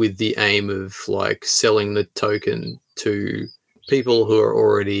MVP with the aim of like selling the token to people who are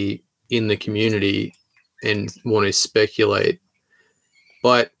already in the community and want to speculate.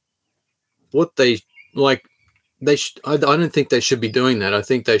 But what they like, I don't think they should be doing that. I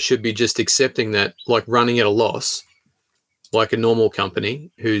think they should be just accepting that, like running at a loss, like a normal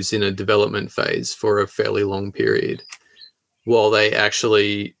company who's in a development phase for a fairly long period, while they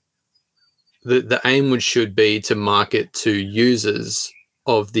actually, the aim should be to market to users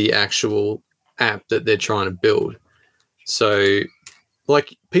of the actual app that they're trying to build. So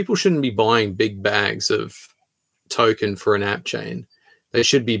like, people shouldn't be buying big bags of token for an app chain. They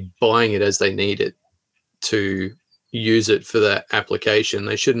should be buying it as they need it to use it for that application.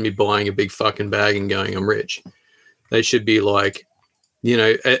 They shouldn't be buying a big fucking bag and going, I'm rich. They should be like,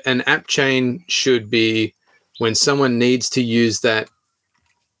 an app chain should be when someone needs to use that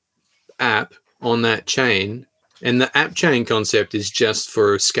app on that chain. And the app chain concept is just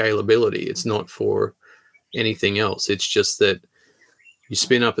for scalability. It's not for anything else. It's just that you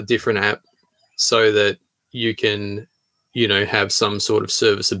spin up a different app so that you can, have some sort of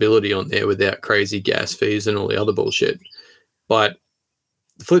serviceability on there without crazy gas fees and all the other bullshit. But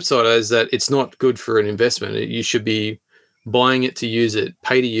the flip side is that it's not good for an investment. You should be buying it to use it,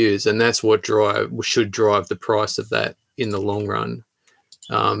 pay to use, and that's what should drive the price of that in the long run.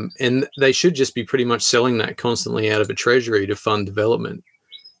 And they should just be pretty much selling that constantly out of a treasury to fund development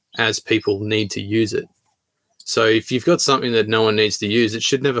as people need to use it. So if you've got something that no one needs to use, it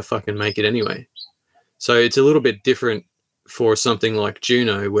should never fucking make it anyway. So it's a little bit different for something like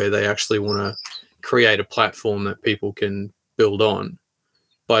Juno, where they actually want to create a platform that people can build on.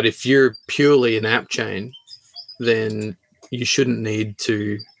 But if you're purely an app chain, then you shouldn't need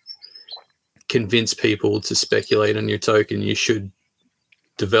to convince people to speculate on your token. You should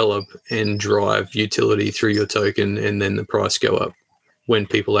develop and drive utility through your token, and then the price go up when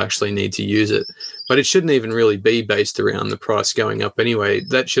people actually need to use it. But it shouldn't even really be based around the price going up anyway.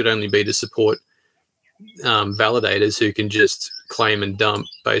 That should only be to support validators who can just claim and dump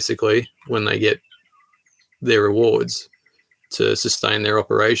basically when they get their rewards to sustain their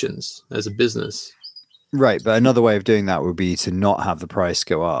operations as a business. Right, but another way of doing that would be to not have the price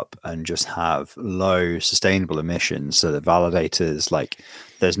go up and just have low sustainable emissions, so that validators, like,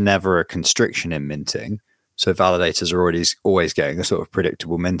 there's never a constriction in minting. So validators are always getting a sort of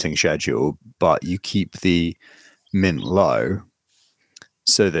predictable minting schedule, but you keep the mint low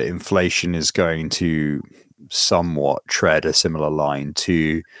so that inflation is going to somewhat tread a similar line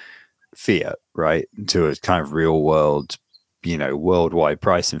to fiat, right? To a kind of real world, worldwide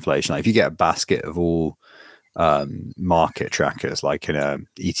price inflation. Like if you get a basket of all market trackers, like in a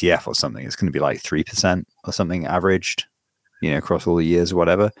ETF or something, it's going to be like 3% or something averaged, across all the years or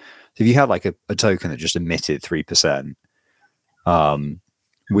whatever. So if you had like a token that just emitted 3%,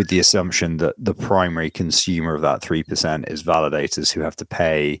 with the assumption that the primary consumer of that 3% is validators who have to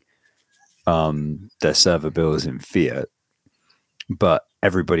pay their server bills in fiat, but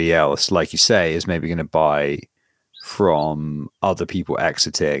everybody else, like you say, is maybe going to buy from other people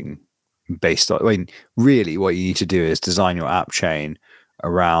exiting based on, really what you need to do is design your app chain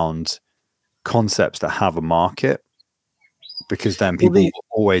around concepts that have a market, because then people will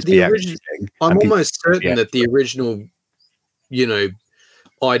always be exiting. I'm almost certain that the original,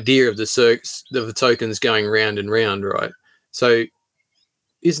 idea of the tokens going round and round, right? So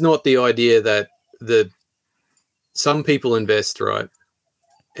is not the idea that some people invest, right?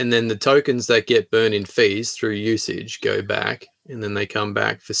 And then the tokens that get burned in fees through usage go back, and then they come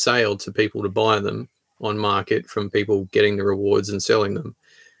back for sale to people to buy them on market from people getting the rewards and selling them.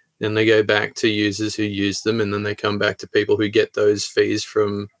 Then they go back to users who use them, and then they come back to people who get those fees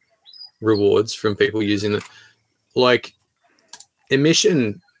from rewards from people using them. Like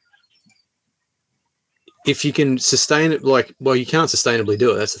emission, if you can sustain it, you can't sustainably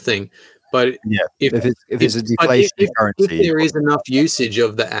do it. That's the thing. But if it's a deflation currency, if there is enough usage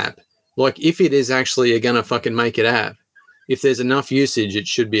of the app, like if it is actually going to fucking make it app, if there's enough usage, it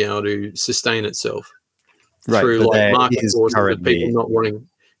should be able to sustain itself through like market forces of people not wanting.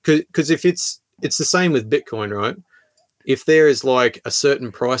 Because if it's the same with Bitcoin, right? If there is like a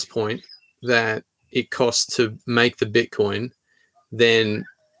certain price point that it costs to make the Bitcoin, then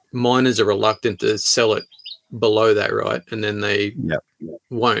miners are reluctant to sell it below that, right? And then they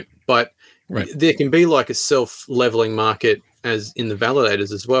won't. But there can be like a self-leveling market as in the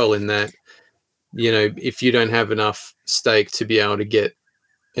validators as well, in that, if you don't have enough stake to be able to get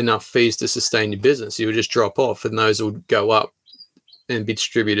enough fees to sustain your business, you would just drop off and those will go up and be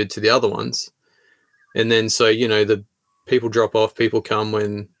distributed to the other ones. And then so, the people drop off, people come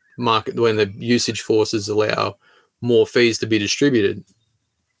when the usage forces allow more fees to be distributed.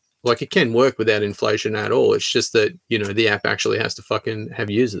 Like it can work without inflation at all. It's just that, the app actually has to fucking have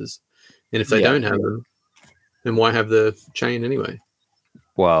users. And if they don't have them, then why have the chain anyway?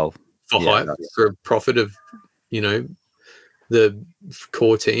 Well, for hype, for profit of, the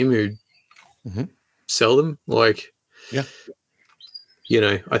core team who sell them. Like, I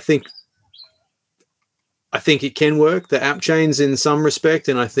think it can work, the app chains in some respect,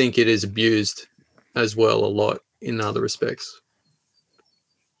 and I think it is abused as well a lot in other respects.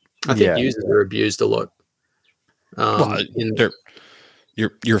 I think users are abused a lot.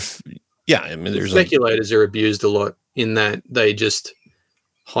 There's speculators are abused a lot in that they just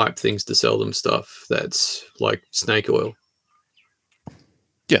hype things to sell them stuff that's like snake oil.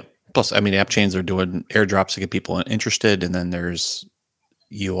 Yeah. Plus, app chains are doing airdrops to get people interested, and then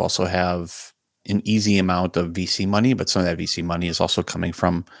you also have an easy amount of VC money, but some of that VC money is also coming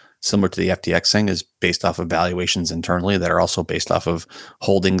from, similar to the FTX thing, is based off of valuations internally that are also based off of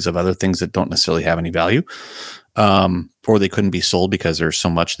holdings of other things that don't necessarily have any value, or they couldn't be sold because there's so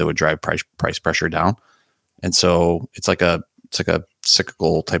much that would drive price pressure down. And so it's like a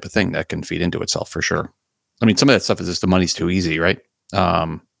cyclical type of thing that can feed into itself for sure. Some of that stuff is just the money's too easy, right?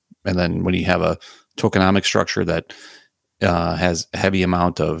 And then when you have a tokenomic structure that has a heavy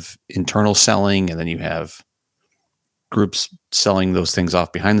amount of internal selling, and then you have groups selling those things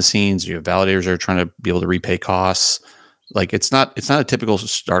off behind the scenes. You have validators that are trying to be able to repay costs. Like it's not a typical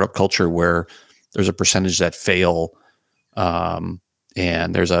startup culture where there's a percentage that fail, and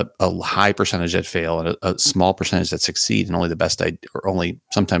there's a high percentage that fail and a small percentage that succeed, and only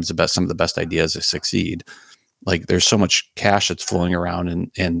sometimes some of the best ideas that succeed. Like there's so much cash that's flowing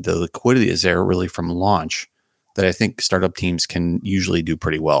around, and the liquidity is there really from launch, that I think startup teams can usually do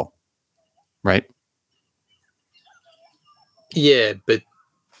pretty well, right? Yeah, but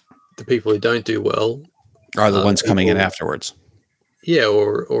the people who don't do well are the ones coming in afterwards. Yeah,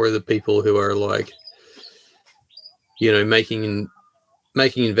 or the people who are like, making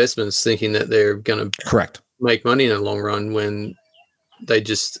investments thinking that they're going to make money in the long run when they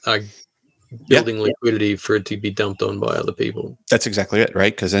just are building liquidity for it to be dumped on by other people. That's exactly it,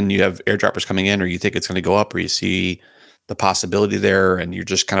 right? Because then you have airdroppers coming in, or you think it's going to go up, or you see the possibility there, and you're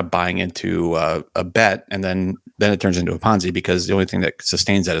just kind of buying into a bet, and then it turns into a Ponzi, because the only thing that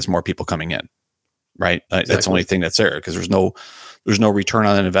sustains that is more people coming in, right? Exactly. That's the only thing that's there, because there's no return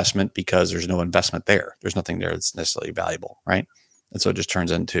on an investment, because there's no investment there. There's nothing there that's necessarily valuable, right? And so it just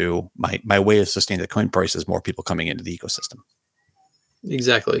turns into my way of sustaining the coin price is more people coming into the ecosystem.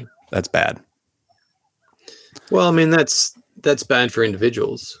 Exactly. That's bad. Well, that's bad for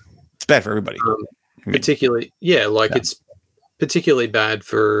individuals. It's bad for everybody. Particularly, it's particularly bad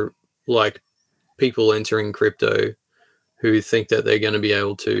for like people entering crypto who think that they're going to be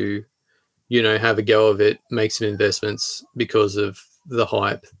able to, have a go of it, make some investments because of the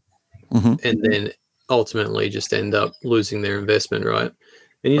hype, and then ultimately just end up losing their investment, right?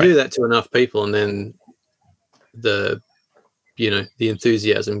 And you do that to enough people, and then the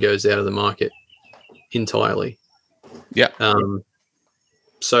enthusiasm goes out of the market entirely. Yeah.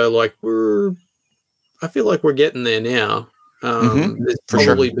 So I feel like we're getting there now. There's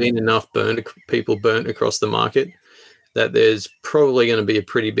probably been enough people burnt across the market that there's probably going to be a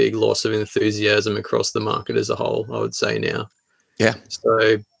pretty big loss of enthusiasm across the market as a whole, I would say now. Yeah.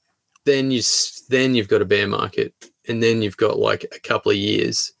 So then you've got a bear market, and then you've got like a couple of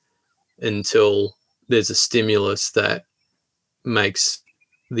years until there's a stimulus that makes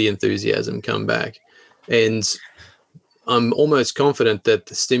the enthusiasm come back. And I'm almost confident that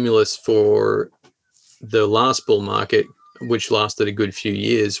the stimulus for the last bull market, which lasted a good few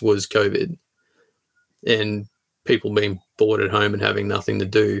years, was COVID and people being bored at home and having nothing to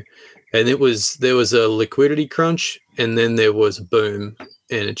do. And there was a liquidity crunch, and then there was a boom,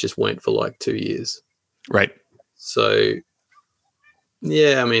 and it just went for like 2 years. Right. So,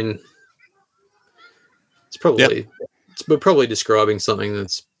 yeah, I mean, we're probably describing something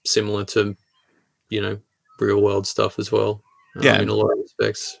that's similar to, real world stuff as well. Yeah. In a lot of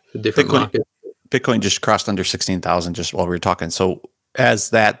respects for different markets. Bitcoin just crossed under 16,000 just while we were talking. So if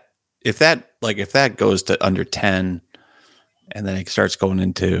that goes to under 10, and then it starts going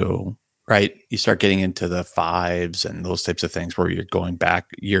into, right, you start getting into the fives and those types of things where you're going back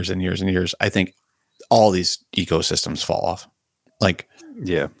years and years and years, I think all these ecosystems fall off. Like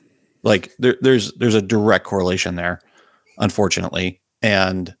there's a direct correlation there, unfortunately.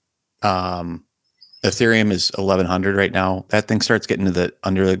 And Ethereum is 1,100 right now. That thing starts getting to the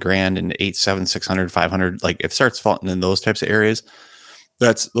under the grand and 800, 600, 500. Like if it starts falling in those types of areas,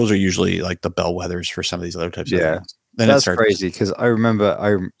 those are usually like the bellwethers for some of these other types of things. Then that's crazy because I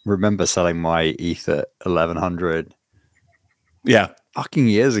remember selling my ETH at 1,100. Yeah, fucking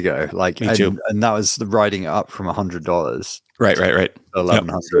years ago. Like, me too. And that was riding it up from $100. Right.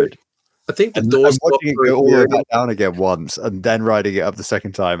 1,100. I think the doors watching it go all the way back down again once, and then riding it up the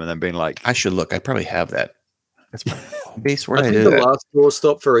second time, and then being like, I should look. I probably have that. That's my base. I think the last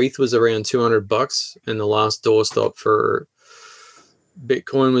doorstop for ETH was around $200, and the last doorstop for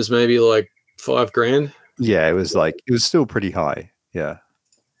Bitcoin was maybe like $5,000. Yeah, it was still pretty high. Yeah.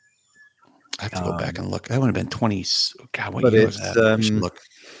 I have to go back and look. That would have been 20. God, what but year was that? I should look.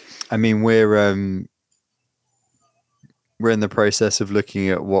 I mean, we're in the process of looking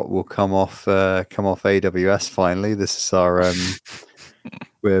at what will come off AWS finally. This is our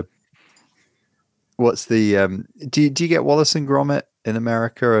what's the do you get Wallace and Gromit in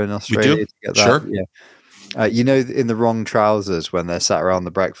America and Australia? We do? To get that? Sure. Yeah. In the wrong trousers when they're sat around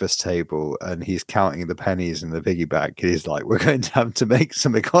the breakfast table and he's counting the pennies in the piggy bank. He's like, "We're going to have to make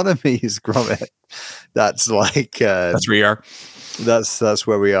some economies, Gromit." That's like that's where you are. That's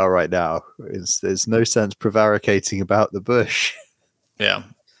where we are right now. There's no sense prevaricating about the bush. Yeah.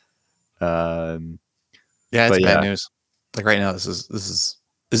 Yeah, it's bad news. Like right now, this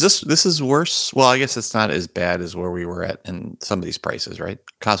is worse. Well, I guess it's not as bad as where we were at in some of these prices, right?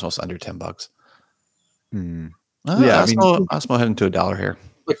 Cosmos under $10. Yeah, Osmo heading to $1 here.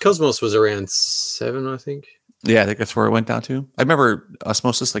 Like Cosmos was around 7, I think. Yeah, I think that's where it went down to. I remember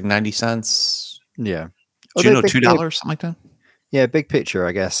Osmosis like 90 cents. Yeah. Juno $2, something like that. Yeah, big picture,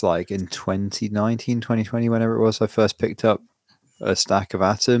 I guess, like in 2019, 2020, whenever it was, I first picked up a stack of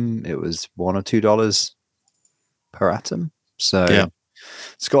Atom. It was $1 or $2 per Atom. So yeah.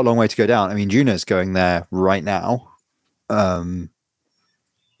 It's got a long way to go down. I mean, Juno's going there right now.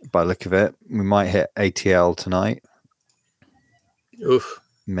 By the look of it, we might hit ATL tonight. Oof.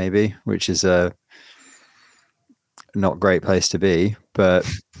 Maybe, which is a not great place to be, but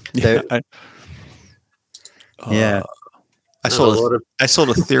yeah. I sold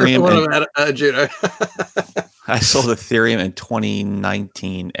Ethereum. Juno. I sold Ethereum in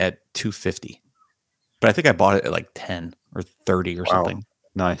 2019 at 250, but I think I bought it at like 10 or 30 or something.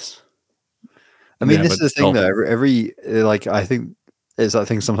 Nice. I mean, this is the thing though. Every I think it's that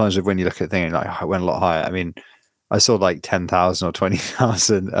thing sometimes when you look at things like I went a lot higher. I mean, I sold like 10,000 or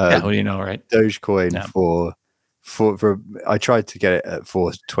 20,000. What do you know, right? Dogecoin for I tried to get it at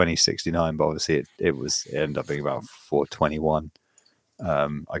 420.69, but obviously it ended up being about 421.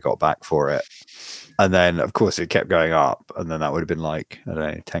 I got back for it, and then of course it kept going up, and then that would have been like I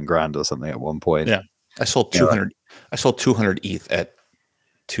don't know 10 grand or something at one point. Yeah, I sold 200. I sold 200 ETH at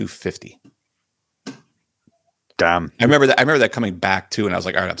 250. Damn. I remember that coming back too, and I was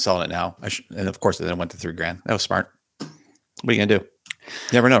like, all right, I'm selling it now. And of course, then it went to $3,000. That was smart. What are you gonna do?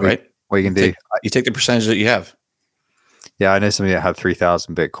 You never know, right? What you can do? You take the percentage that you have. Yeah, I know somebody that had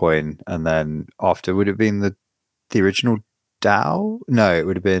 3,000 Bitcoin, and then after would it have been the original DAO? No, it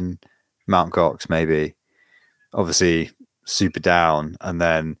would have been Mt. Gox, maybe. Obviously, super down, and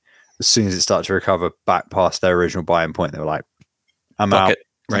then as soon as it started to recover back past their original buying point, they were like, "I'm out."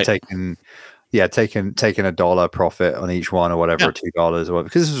 Right. Taking $1 profit on each one or whatever, or $2 or whatever,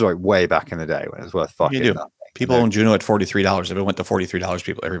 because this was like way back in the day when it was worth fucking nothing. People own Juno at $43. If it went to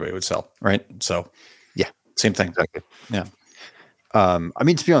 $43, everybody would sell, right? So yeah, same thing. Exactly. Yeah. I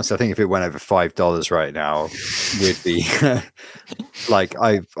mean, to be honest, I think if it went over $5 right now, we'd be like,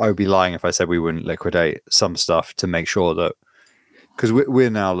 I would be lying if I said we wouldn't liquidate some stuff to make sure that, because we're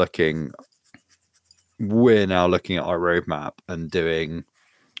now looking at our roadmap and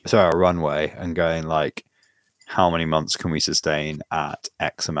our runway and going like, how many months can we sustain at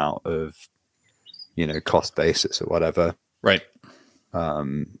X amount of, cost basis or whatever. Right.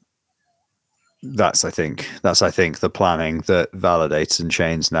 That's I think the planning that validators and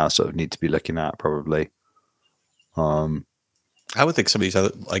chains now sort of need to be looking at probably. I would think some of these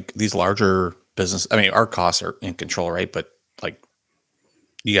other, like these larger business, I mean, our costs are in control, right? But like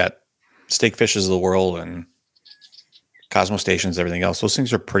you got Steakfishes of the world and Cosmos Stations, everything else.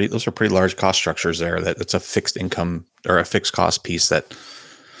 Those are pretty large cost structures there. That it's a fixed income or a fixed cost piece that,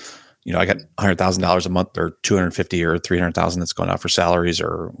 I got $100,000 a month or 250 or 300,000 that's going out for salaries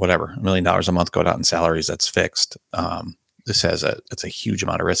or whatever, $1 million a month going out in salaries. That's fixed. This it's a huge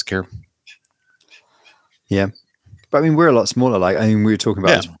amount of risk here. Yeah. But I mean, we're a lot smaller. Like, I mean, we were talking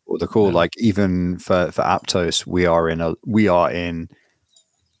about this before the call. Yeah. Like, even for Aptos, we are in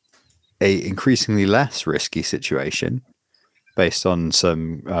a increasingly less risky situation based on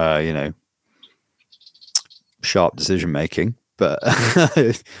some, sharp decision making, but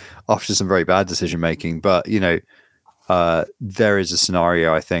after some very bad decision making. But there is a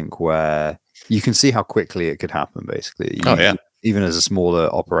scenario I think where you can see how quickly it could happen. Basically, even as a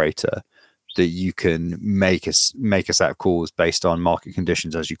smaller operator, that you can make a set of calls based on market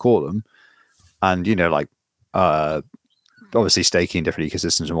conditions as you call them, and obviously staking different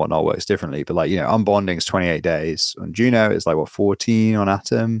ecosystems and whatnot works differently, but unbonding is 28 days on Juno. It's 14 on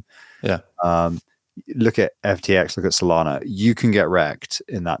Atom. Yeah. Look at FTX, look at Solana. You can get wrecked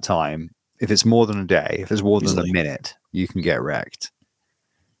in that time. If it's more than a day, if it's more than a minute, you can get wrecked.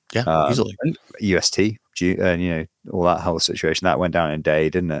 Yeah, easily. UST, and all that whole situation that went down in a day,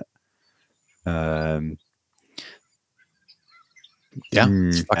 didn't it?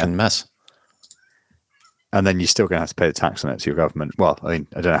 It's a fucking mess. And then you're still going to have to pay the tax on it to your government. Well, I mean,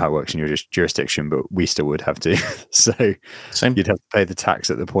 I don't know how it works in your jurisdiction, but we still would have to. So Same. You'd have to pay the tax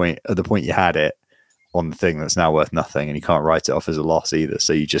at the point you had it on the thing that's now worth nothing, and you can't write it off as a loss either.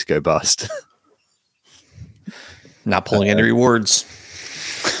 So you just go bust. Not pulling any rewards.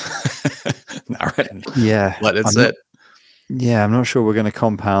 Not right. Yeah. Let it sit. Yeah, I'm not sure we're going to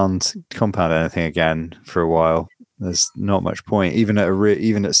compound anything again for a while. There's not much point, even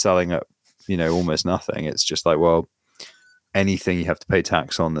at selling at almost nothing. It's just like, well, anything you have to pay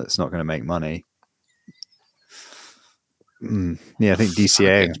tax on that's not going to make money. Yeah, I think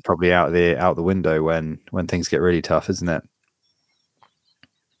DCA is probably out the window when things get really tough, isn't it?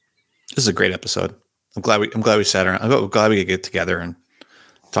 This is a great episode. I'm glad we sat around. I'm glad we could get together and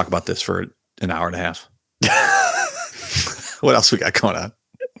talk about this for an hour and a half. What else we got going on?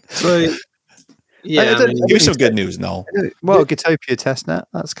 So, yeah, give me some good news. No, well, Gitopia testnet,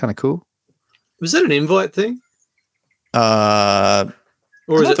 that's kind of cool. Was that an invite thing? Or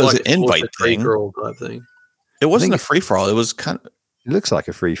is it like an invite thing? Type thing? It wasn't a free for all. It was kind of. It looks like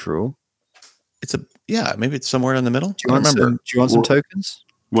a free for all. Maybe it's somewhere in the middle. Do you want some tokens?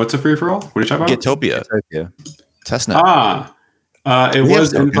 What's a free for all? What are you talking about? Gitopia. Testnet. It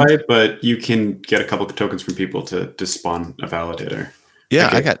was invite, but you can get a couple of tokens from people to spawn a validator. Yeah,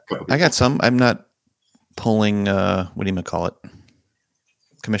 I got some. I'm not pulling. What do you call it?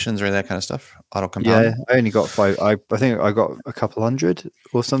 Commissions or that kind of stuff. Auto compound. Yeah, I only got 5. I think I got a couple hundred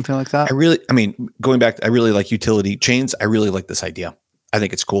or something like that. Going back, I really like utility chains. I really like this idea. I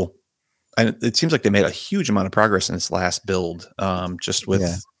think it's cool. And it seems like they made a huge amount of progress in this last build, just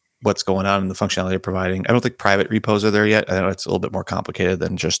with what's going on and the functionality they're providing. I don't think private repos are there yet. I know it's a little bit more complicated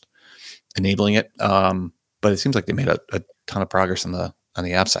than just enabling it. But it seems like they made a ton of progress on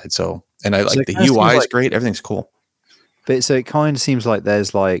the app side. So, and I like the UI is great. Everything's cool. But so it kind of seems like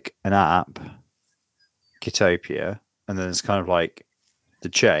there's like an app, Gitopia, and then it's kind of like the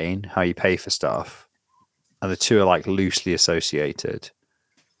chain, how you pay for stuff, and the two are like loosely associated.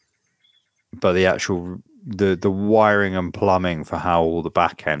 But the actual the wiring and plumbing for how all the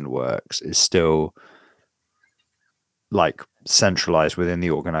back end works is still like centralized within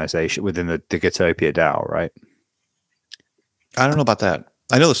the organization, within the Gitopia DAO, right? I don't know about that.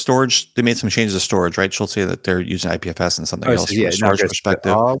 I know the storage, they made some changes to storage, right? She'll say that they're using IPFS and something else from a storage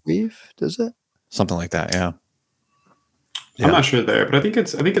perspective. Arweave, does it? Something like that, yeah. I'm not sure there, but I think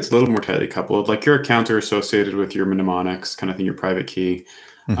it's a little more tightly coupled. Like your accounts are associated with your mnemonics, kind of thing, your private key.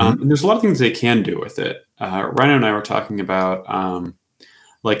 And there's a lot of things they can do with it. Rhino and I were talking about,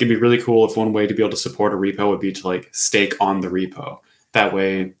 like it'd be really cool if one way to be able to support a repo would be to like stake on the repo. that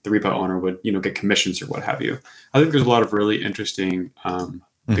way the repo owner would, get commissions or what have you. I think there's a lot of really interesting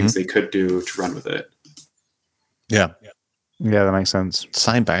things they could do to run with it. Yeah. Yeah, that makes sense.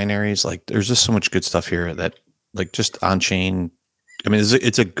 Signed binaries, like there's just so much good stuff here that like just on chain. I mean,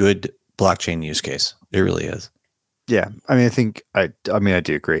 it's a good blockchain use case. It really is. Yeah, I mean, I think I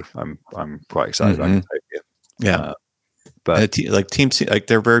do agree. I'm quite excited about Utopia. Yeah, but like teams, like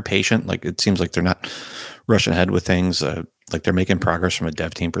they're very patient. Like it seems like they're not rushing ahead with things. Like they're making progress from a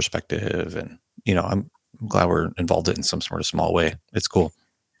dev team perspective, and I'm glad we're involved in some sort of small way. It's cool.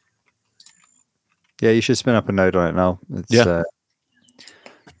 Yeah, you should spin up a node on it now. It's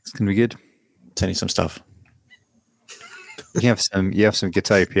gonna be good. Send you some stuff. You have some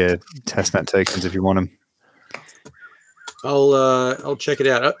Gitopia testnet tokens if you want them. I'll check it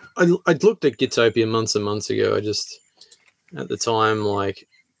out. I looked at Gitopia months and months ago. I just at the time I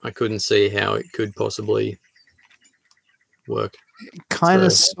couldn't see how it could possibly work. Kind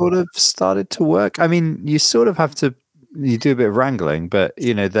of sort of started to work. I mean, you sort of have to do a bit of wrangling, but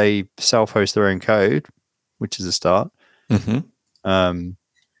they self-host their own code, which is a start. Mm-hmm.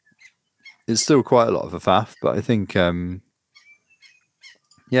 It's still quite a lot of a faff, but I think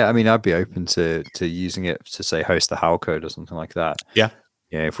yeah, I mean, I'd be open to using it to say host the HAL code or something like that. Yeah.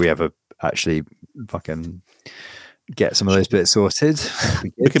 Yeah, if we ever actually fucking get some of those bits sorted,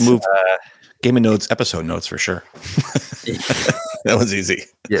 we can move Game of Nodes episode notes for sure. That was easy.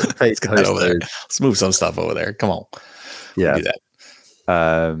 Yeah, let's get that over there. Let's move some stuff over there. Come on. Yeah. Do that.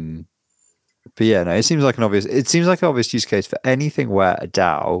 But yeah, no, it seems like an obvious use case for anything where a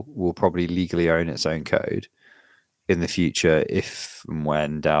DAO will probably legally own its own code in the future, if and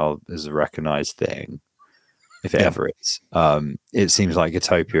when DAO is a recognized thing, if it ever is. It seems like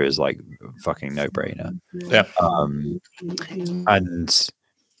Utopia is like a fucking no-brainer. Yeah. And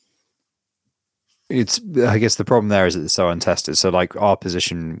I guess the problem there is that it's so untested. So like our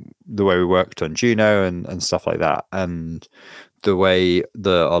position, the way we worked on Juno and stuff like that, and the way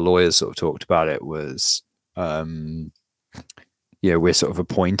our lawyers sort of talked about it was, we're sort of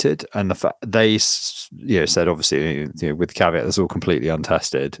appointed, and the fact they, said obviously, with the caveat that's all completely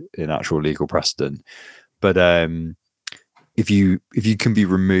untested in actual legal precedent. But if you can be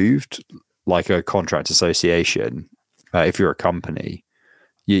removed like a contract association, if you're a company,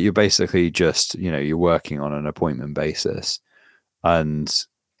 you're basically just you're working on an appointment basis, and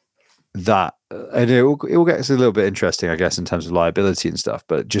that and it will get a little bit interesting, I guess, in terms of liability and stuff.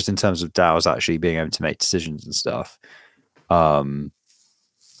 But just in terms of DAOs actually being able to make decisions and stuff,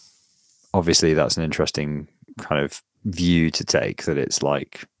 obviously that's an interesting kind of view to take, that it's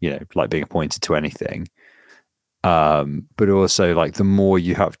like like being appointed to anything. But also, like, the more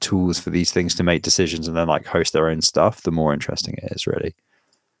you have tools for these things to make decisions and then like host their own stuff, the more interesting it is, really.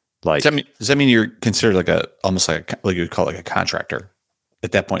 Like, does that mean you're considered like almost like you would call it like a contractor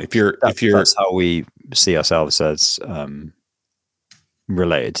at that point? That's how we see ourselves as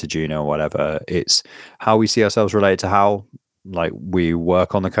related to Juno or whatever. It's how we see ourselves related to how like we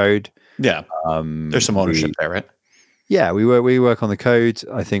work on the code. Yeah. There's some ownership there, right? Yeah, we work on the code.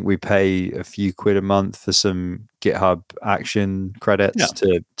 I think we pay a few quid a month for some GitHub Action credits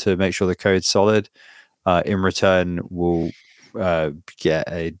to make sure the code's solid. In return, we'll get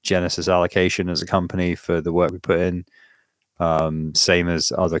a Genesis allocation as a company for the work we put in. Same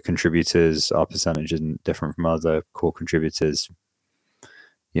as other contributors, our percentage isn't different from other core contributors.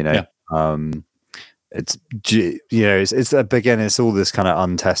 It's again, it's all this kind of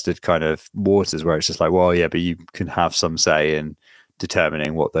untested kind of waters where it's just like, well, yeah, but you can have some say in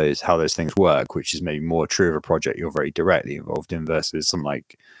determining how those things work, which is maybe more true of a project you're very directly involved in versus some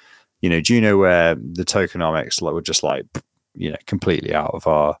like, Juno, where the tokenomics were just like, completely out of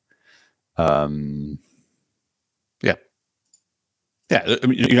our, yeah. I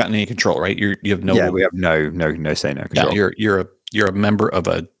mean, you're not in any control, right? You have no. Yeah, we have no say, no control. Yeah, you're a member of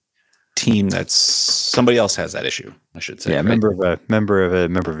a team that's somebody else has that issue, I should say. Yeah, right? member of a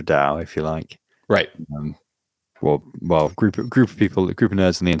DAO, if you like. Right. Well, group of people, a group of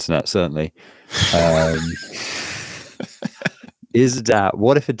nerds on the internet, certainly. Is a DAO?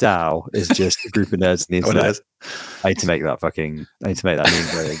 What if a DAO is just a group of nerds on the internet? I need to make that meme.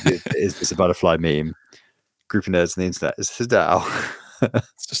 Is this a butterfly meme? Group of nerds on the internet. Is this a DAO?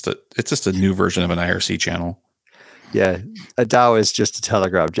 It's just a new version of an IRC channel. Yeah, a DAO is just a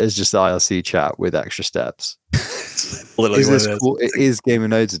Telegram. It's just the IRC chat with extra steps. Literally, is Game of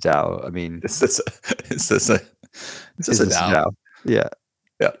Nodes a DAO? I mean, is this a DAO? Yeah.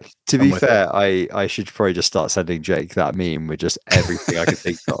 Yeah. To be fair, I should probably just start sending Jake that meme with just everything I can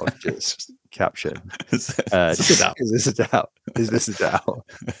think of, just caption. Is this a DAO? Is this a DAO?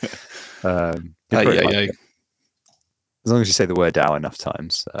 Yeah. As long as you say the word DAO enough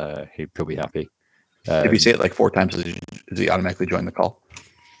times, he'll be happy. If you say it like 4 times, does he automatically join the call?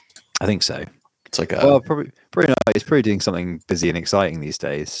 I think so. It's like probably not. He's probably doing something busy and exciting these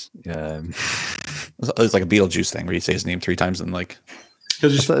days. it's like a Beetlejuice thing where you say his name 3 times and like. I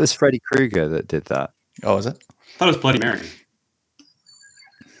thought it was Freddy Krueger that did that. Oh, is it? I thought it was Bloody Mary.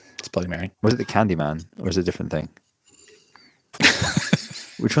 It's Bloody Mary. Was it the Candyman, or is it a different thing?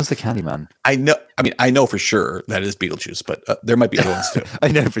 Which one's the Candyman? I know. I mean, I know for sure that is Beetlejuice, but there might be other ones too. I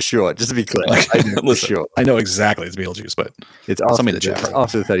know for sure. Just to be clear, Like, I know for listen, sure. I know exactly it's Beetlejuice, but It's after, somebody in the chat.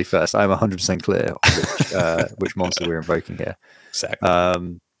 after the 31st. I'm 100% clear which monster we're invoking here.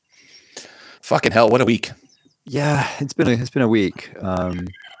 Exactly. Fucking hell! What a week. Yeah, it's been a week.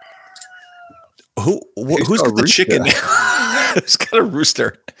 Who's got the chicken? Who's got a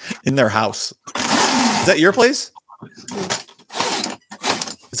rooster in their house? Is that your place?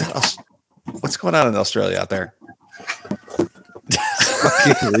 Is that what's going on in Australia out there?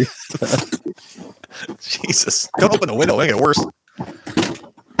 Jesus! Don't open the window; make it worse.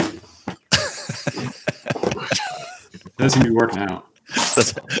 Doesn't seem to be working out.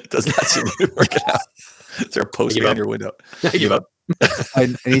 Does not seem to be working out. Is there a post on your window? Give up.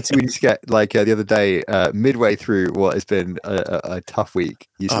 we need to get like the other day, midway through what has been a tough week.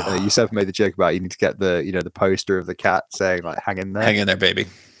 Yusuf made the joke about you need to get the poster of the cat saying like "hang in there." Hang in there, baby.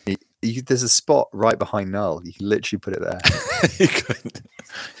 There's a spot right behind Null. You can literally put it there. You couldn't.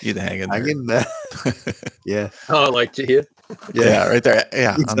 You'd hang in there. Hang in there. Yeah. Oh, I liked you here. Yeah, right there.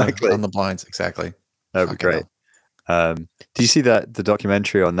 Yeah, exactly. on the blinds. Exactly. That'd be great. Do you see the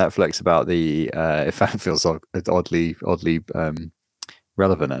documentary on Netflix about the? It feels oddly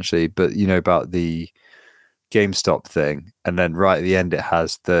relevant actually, but about the GameStop thing, and then right at the end it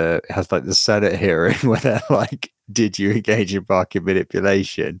has like the Senate hearing where they're like, "Did you engage in market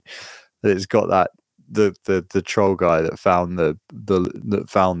manipulation?" And it's got that the troll guy that found the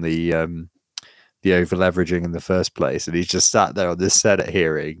over leveraging in the first place, and he's just sat there on this Senate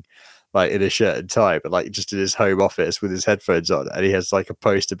hearing, like in a shirt and tie, but like just in his home office with his headphones on, and he has like a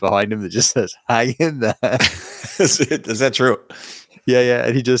poster behind him that just says "hang in there." Is that true? Yeah,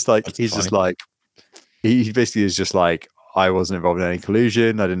 and he just like That's he's funny. just like he basically is just like, I wasn't involved in any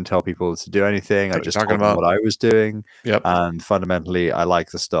collusion. I didn't tell people to do anything. I What just you're talking talking about what I was doing. Yep. And fundamentally, I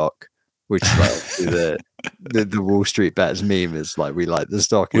like the stock, which is like the Wall Street bets meme is like, we like the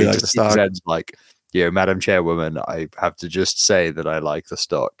stock. We And like he the just stock. says like, Madam Chairwoman, I have to just say that I like the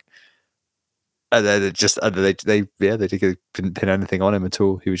stock. And then they didn't pin anything on him at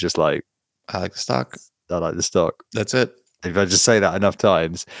all. He was just like, I like the stock. I like the stock. That's it. If I just say that enough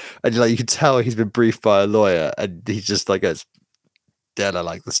times, and like you can tell he's been briefed by a lawyer, and he just like goes, "Dad, I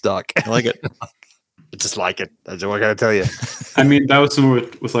like the stock. I like it. I just like it. That's what I gotta tell you." I mean, that was similar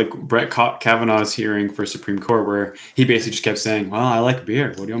with like Brett Kavanaugh's hearing for Supreme Court, where he basically just kept saying, "Well, I like beer.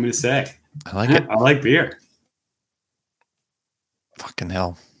 What do you want me to say? I like it. I like beer." Fucking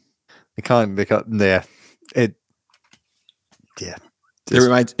hell. They can't. Yeah. It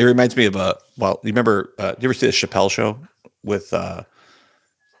reminds me of you remember you ever see the Chappelle show with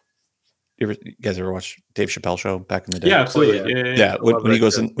you guys ever watch Dave Chappelle show back in the day? Yeah, absolutely. Yeah, when he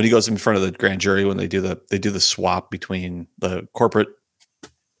goes show. when he goes in front of the grand jury, when they do the swap between the corporate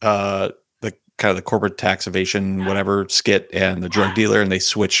the kind of the corporate tax evasion whatever skit and the drug dealer, and they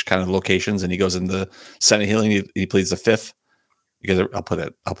switch kind of locations, and he goes in the Senate hearing, he pleads the fifth. You guys, I'll put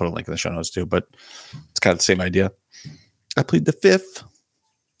a link in the show notes too, but it's kind of the same idea. I plead the fifth.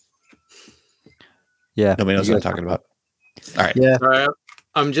 Yeah. Nobody knows what I'm talking about. All right. Yeah. Sorry,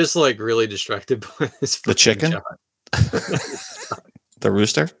 I'm just like really distracted by this. The chicken? The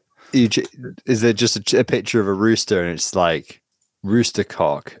rooster? Is there just a picture of a rooster, and it's like rooster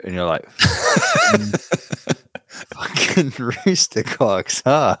cock, and you're like, fucking rooster cocks,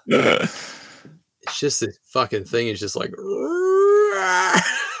 huh? It's just this fucking thing is just like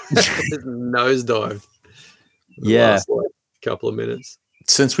nosedive. Yeah. Last, like, couple of minutes.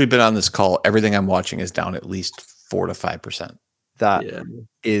 Since we've been on this call, everything I'm watching is down at least 4 to 5%. That Yeah.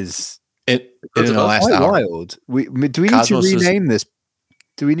 is In the last quite hour. wild. Do we need Cosmos to is- rename this?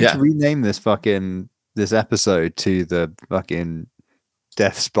 Do we need Yeah. to rename this episode to the fucking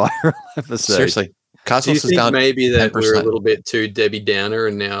Death Spiral episode? Seriously. Do you Cosmos is think down. maybe that we're a 10%. little bit too Debbie Downer,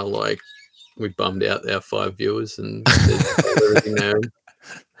 and now like we bummed out our 5 viewers and everything there?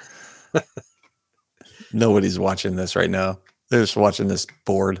 Nobody's watching this right now. They're just watching this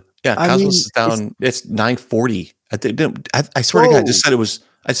board. Yeah, I Cosmos mean, is down. It's 940. I swear to God, I just said it was.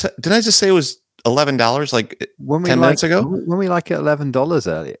 Did I just say it was $11 like When 10 minutes ago? when we like at $11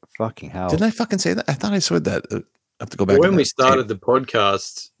 earlier, fucking hell! Didn't I fucking say that? I thought I said that. I have to go back. When and we tape. started the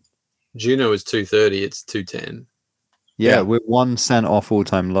podcast, Juno was 230. It's 210. Yeah, Yeah. we're 1 cent off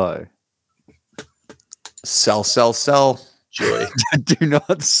all-time low. Sell, sell, sell. Joy. Do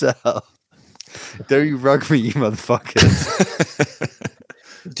not sell. Don't you rug me, you motherfuckers.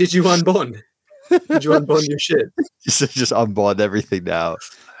 Did you unbond? Did you unbond your shit? Just unbond everything now.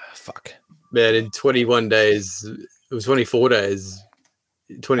 Fuck. Man, in 21 days, it was 24 days,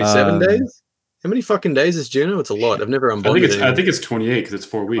 27 days? How many fucking days is Juno? It's a lot. I've never I unbonded think it's 28 because it's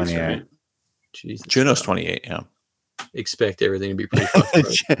 4 weeks, 28. right? Jesus. Juno's 28, yeah. Expect everything to be pretty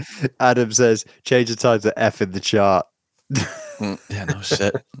fucked up. Adam says, change the time to F in the chart. Yeah, no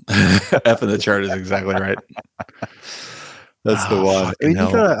shit. F in the chart is exactly right. That's the Oh, one. fucking You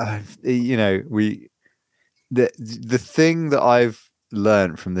hell. gotta, the thing that I've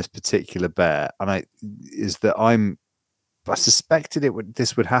learned from this particular bet, is that I suspected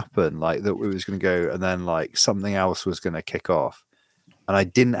this would happen, like that it was going to go, and then like something else was going to kick off, and I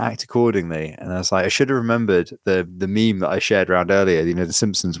didn't act accordingly. And I was like, I should have remembered the meme that I shared around earlier. The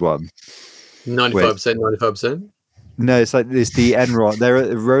Simpsons one. 95%, 95%. No, it's the Enron. They're at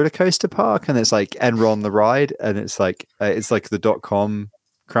a roller coaster park, and it's like Enron the ride, and it's like the .com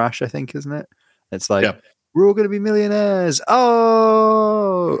crash, I think, isn't it? It's like Yeah. we're all going to be millionaires.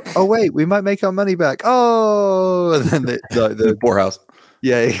 Oh, wait, we might make our money back. Oh, and then the Poorhouse.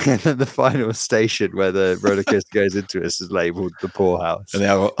 yeah, and then the final station where the roller coaster goes into is labeled the poorhouse, And they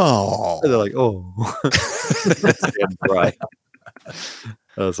all go, oh. and they're like, oh, That's the end, right?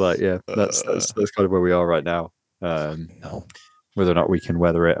 I was like, yeah, that's kind of where we are right now. No. Whether or not we can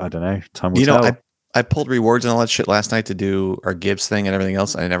weather it, I don't know. Time will You know, tell. I pulled rewards and all that shit last night to do our Gibbs thing and everything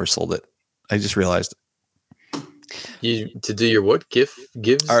else. And I never sold it. I just realized. To do your what? Gives?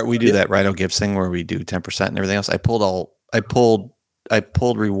 All right, we do that Rhino Gibbs thing where we do 10% and everything else. I pulled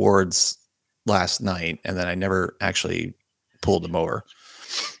rewards last night, and then I never actually pulled them over.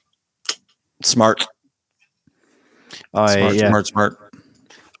 Smart. Smart.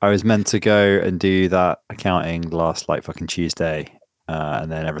 I was meant to go and do that accounting last fucking Tuesday,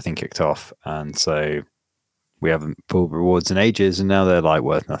 and then everything kicked off, and so we haven't pulled rewards in ages, and now they're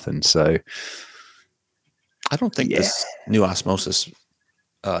worth nothing. So I don't think this new Osmosis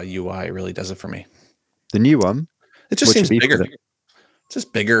UI really does it for me. The new one, it just seems bigger. It's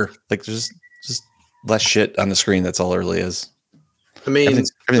just bigger. Like there's just less shit on the screen. That's all it really is. I mean,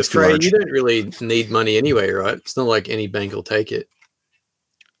 everything's too Frey, large. you don't really need money anyway, right? It's not like any bank will take it.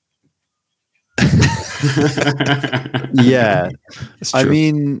 Yeah, It's I true.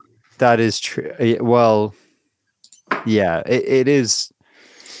 mean that is true. Well, yeah, it is.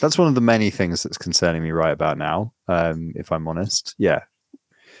 That's one of the many things that's concerning me right about now. If I'm honest, yeah.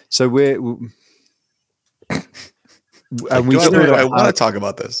 So I want to talk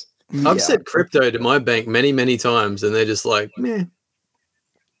about this. I've said crypto to my bank many, many times, and they're just like, meh.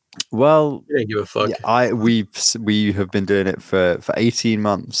 Well, You don't give a fuck. yeah, we have been doing it for 18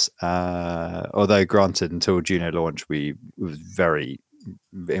 months. Although granted, until Juno launch, it was very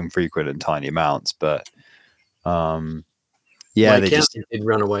infrequent and tiny amounts. But yeah, my they accountant did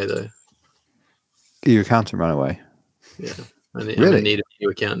run away though. Your accountant ran away. Yeah, I Really? need a new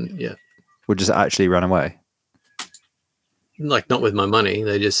accountant. Yeah, Would just actually run away. like not with my money.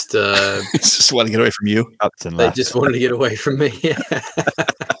 They just Just want to get away from you. Captain they left. just wanted to get away from me.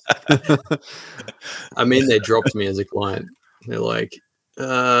 I mean, they dropped me as a client. They're like,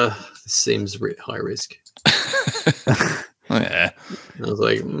 this seems high risk. Yeah, And I was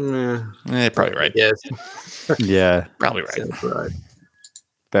like, probably right. yes, Yeah, Probably right. sounds right.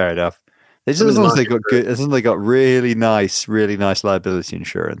 fair enough. They just, I'm in as the long as they market got good, as long as they got really nice liability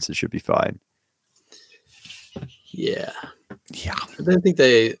insurance, it should be fine. Yeah, Yeah. I don't think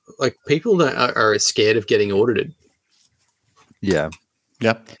they like people that are scared of getting audited. Yeah.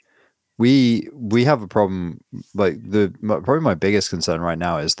 Yep. We have a problem. Probably my biggest concern right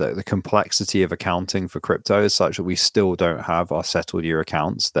now is that the complexity of accounting for crypto is such that we still don't have our settled year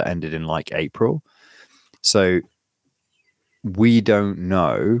accounts that ended in April. So we don't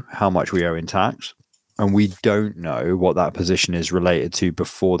know how much we owe in tax, and we don't know what that position is related to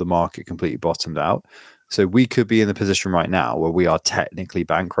before the market completely bottomed out. So we could be in the position right now where we are technically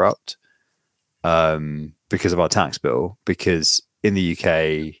bankrupt because of our tax bill, because in the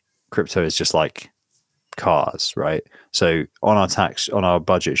UK, crypto is just like cars, right? So on our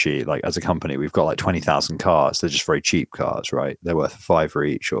budget sheet, as a company, we've got 20,000 cars. They're just very cheap cars, right? They're worth $5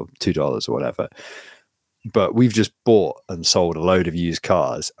 each or $2 or whatever. But we've just bought and sold a load of used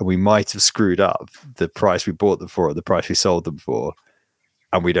cars, and we might have screwed up the price we bought them for or the price we sold them for,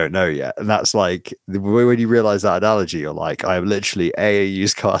 and we don't know yet. And that's when you realize that analogy, you're like, I am literally A,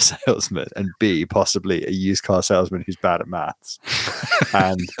 used car salesman, and B, possibly a used car salesman who's bad at maths.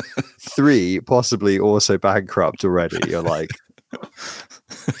 And Web3 possibly also bankrupt already. You're like,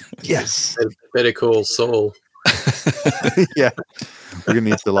 yes, Better call Saul. yeah. We're gonna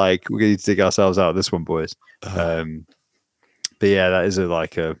need to dig ourselves out of this one, boys. But yeah, that is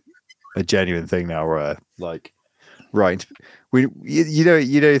a genuine thing now where like right you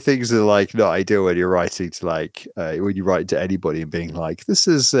know things are like not ideal when you're writing to like when you write to anybody and being like, this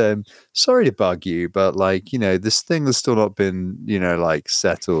is sorry to bug you, but like, this thing has still not been like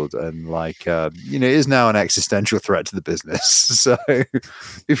settled, and like it is now an existential threat to the business. So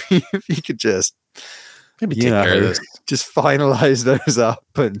if you could just maybe take care of this, just finalize those up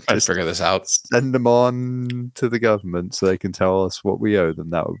and just figure this out, send them on to the government so they can tell us what we owe them,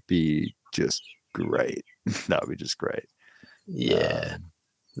 that would be just great. That would be just great. Yeah,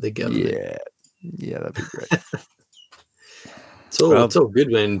 the government. Yeah, that'd be great. It's all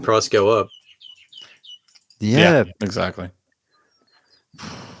good when price go up. Yeah, exactly.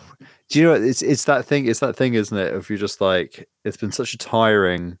 Do you know what, it's that thing? It's that thing, isn't it? If you're just like, it's been such a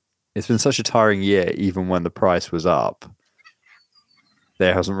tiring year, even when the price was up.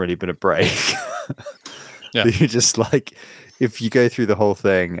 There hasn't really been a break. Yeah, you're just like, if you go through the whole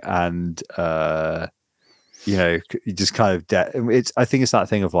thing and you just kind of I think it's that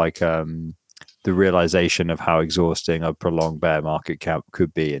thing of like the realization of how exhausting a prolonged bear market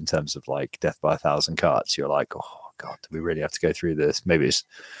could be in terms of like death by 1,000 cuts. You're like, oh god, do we really have to go through this? Maybe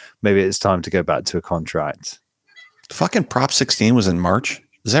it's time to go back to a contract. Fucking Prop 16 was in March.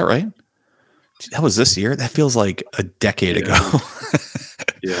 Is that right? That was this year. That feels like a decade ago.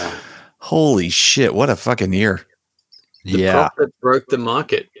 Yeah. Holy shit! What a fucking year. The prop that broke the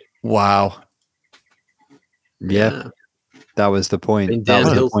market. Wow. Yeah. That was the point. That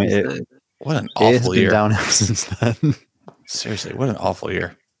was the point. What an awful year. Downhill since then. Seriously, what an awful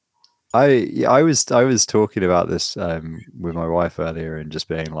year. I was talking about this with my wife earlier, and just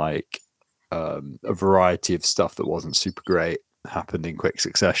being like, a variety of stuff that wasn't super great happened in quick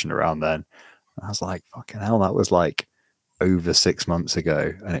succession around then. And I was like, fucking hell, that was like over 6 months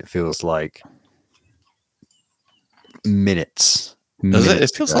ago, and it feels like minutes.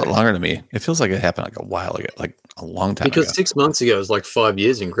 It feels a lot longer to me. It feels like it happened like a while ago, like a long time ago. Because 6 months ago was like 5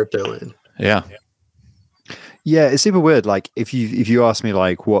 years in crypto land. Yeah, it's super weird. Like if you ask me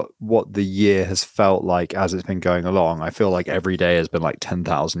like what the year has felt like as it's been going along, I feel like every day has been like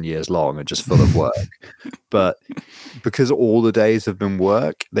 10,000 years long and just full of work. But because all the days have been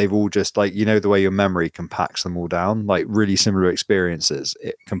work, they've all just like, the way your memory compacts them all down, like really similar experiences,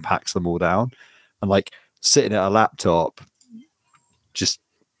 it compacts them all down. And like sitting at a laptop, just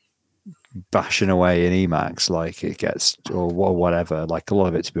bashing away in Emacs, like it gets, or whatever, like a lot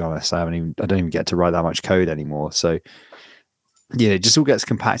of it, to be honest, I don't even get to write that much code anymore. So it just all gets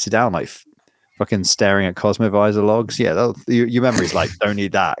compacted down, like fucking staring at Cosmovisor logs. Yeah, your memory's like, don't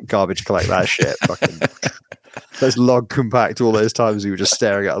need that, garbage, collect that shit. Fucking those log compact all those times you were just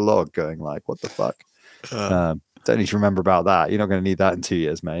staring at a log going like, what the fuck. Don't need to remember about that. You're not going to need that in 2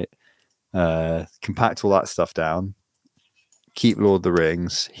 years, mate. Compact all that stuff down, keep Lord of the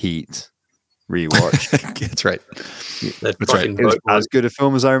Rings, Heat, rewatch. That's right. That's right. It was as good a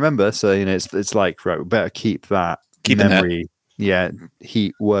film as I remember. So it's like, right, we better keep that memory. Yeah,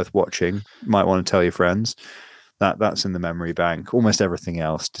 Heat worth watching. Might want to tell your friends that's in the memory bank. Almost everything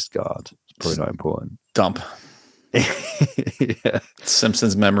else, discard. It's probably not important. Dump. Yeah.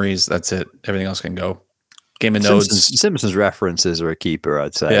 Simpsons memories. That's it. Everything else can go. Game of Nodes. Simpsons references are a keeper.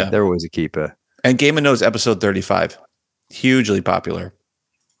 I'd say they're always a keeper. And Game of Nodes episode 35, hugely popular.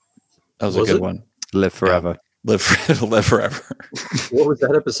 That was a good one. Live forever. Yeah. Live forever. What was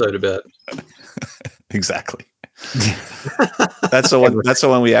that episode about? Exactly. That's the one. That's the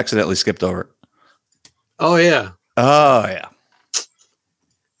one we accidentally skipped over. Oh yeah. Oh yeah.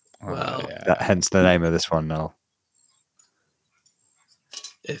 Wow. Hence the name of this one now.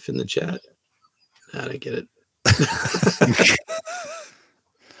 F in the chat. I don't get it.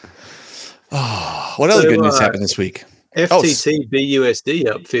 What other good news happened this week? FTT BUSD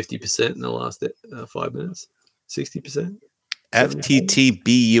up 50% in the last 5 minutes. 60%. FTT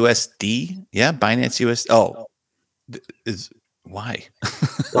BUSD. Yeah, Binance US. Oh, why?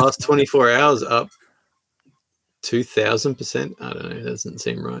 Last 24 hours up 2,000%. I don't know. That doesn't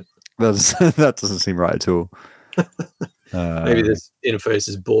seem right. That doesn't seem right at all. Maybe this interface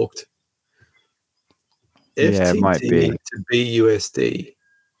is balked. FTT it might be. to BUSD.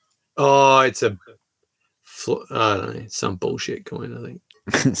 Oh, it's I don't know, some bullshit coin, I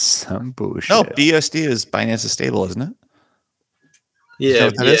think. Some bullshit. No, BUSD is Binance is stable, isn't it?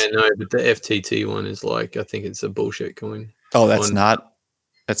 Yeah, no, but the FTT one is like, I think it's a bullshit coin. Oh, that's not.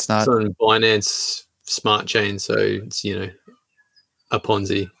 It's on Binance Smart Chain, so it's a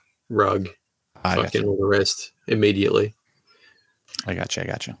Ponzi rug, I got fucking you. all the rest immediately. I got you.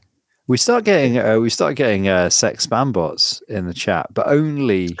 We start getting sex spam bots in the chat, but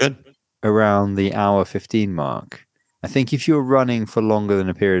only Good. around the hour 15 mark. I think if you're running for longer than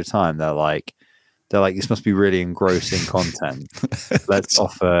a period of time, they're like, this must be really engrossing content. Let's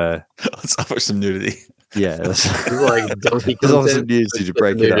offer some nudity. Yeah, let's Like donkey offer some content. nudity to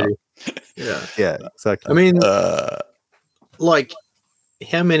break it up. Yeah. Yeah, exactly. I mean, like,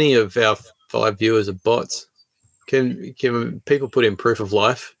 how many of our 5 viewers are bots? Can people put in proof of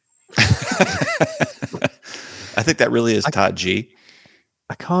life? I think that really is Todd G.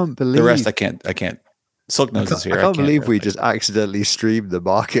 I can't believe The rest I can't. Silk Nose is here. I can't believe we really. just accidentally streamed the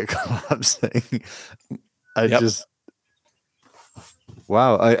market collapsing. Just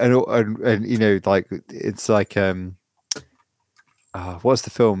wow. And you know, like it's like what's the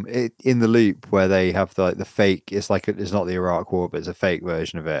film In the Loop where they have the fake? It's like it's not the Iraq War, but it's a fake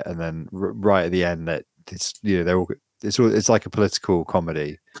version of it. And then right at the end, that it's they're all it's like a political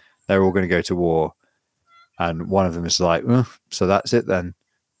comedy. They're all going to go to war, and one of them is like, so that's it then,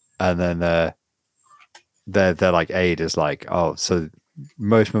 and then they're like Aid is like, oh, so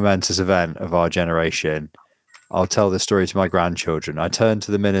most momentous event of our generation. I'll tell this story to my grandchildren. I turned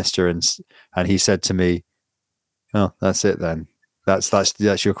to the minister and he said to me, "Oh, that's it then. That's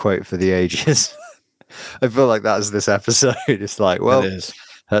your quote for the ages." I feel like that's this episode. It's like, well,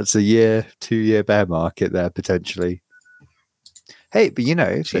 that's a 2-year bear market there potentially. Hey, but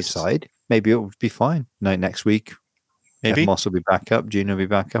flip side, maybe it will be fine. No, next week, maybe Moss will be back up, June will be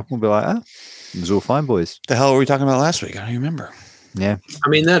back up. We'll be like, it was all fine, boys. The hell were we talking about last week? I don't even remember. Yeah, I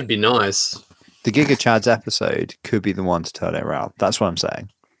mean that'd be nice. The Giga Chads episode could be the one to turn it around. That's what I'm saying.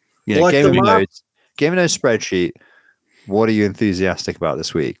 Like Game of Nodes spreadsheet. What are you enthusiastic about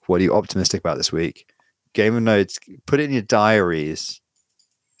this week? What are you optimistic about this week? Game of Nodes, put it in your diaries.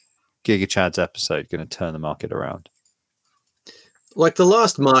 Giga Chad's episode going to turn the market around. Like the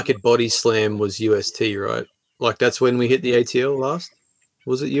last market body slam was UST, right? Like that's when we hit the ATL last.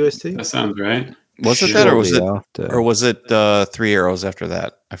 Was it UST? That sounds right. Was it that, or was it 3 arrows after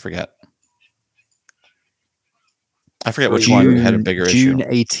that? I forget. I forget which one had a bigger issue. June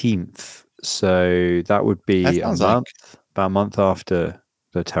 18th. So that would be about a month after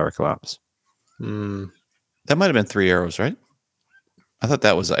the Terra collapse. That might have been 3 arrows, right? I thought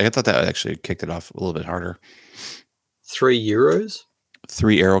that actually kicked it off a little bit harder. €3?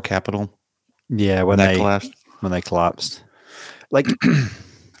 3 Arrow Capital. Yeah, when they collapsed. Like,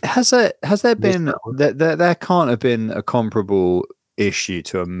 has there been there can't have been a comparable issue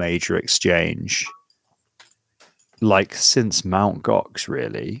to a major exchange like since Mt. Gox,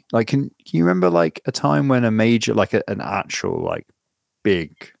 really? Like, can you remember like a time when a major, like an actual like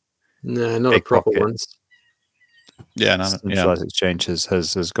big, no, not a proper one. Yeah, centralized exchange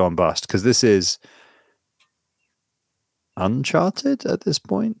has gone bust? Because this is uncharted at this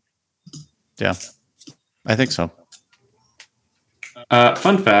point. Yeah, I think so.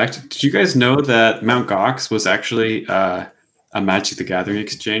 Fun fact: did you guys know that Mt. Gox was actually a Magic the Gathering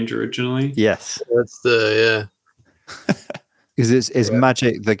exchange originally? Yes, that's because it's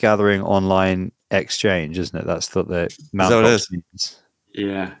Magic the Gathering online exchange, isn't it? That's what the Mt. Gox means.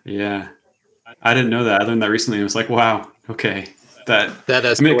 Yeah. I didn't know that. I learned that recently. I was like, wow, okay. That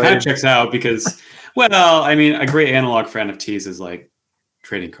is. I mean, it kind of checks out because, well, I mean, a great analog for NFTs is like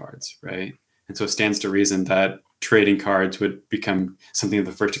trading cards, right? And so it stands to reason that trading cards would become something of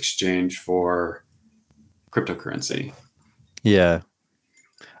the first exchange for cryptocurrency. Yeah.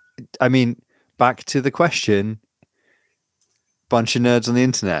 I mean, back to the question, bunch of nerds on the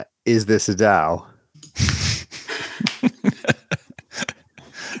internet, is this a DAO?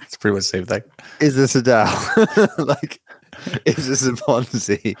 It's pretty much the same thing. Is this a DAO? Like, is this a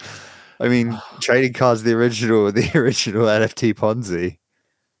Ponzi? I mean, trading cards, the original NFT Ponzi.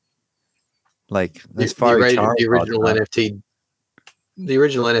 Like, there's the original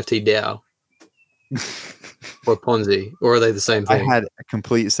NFT DAO or Ponzi, or are they the same thing? I had a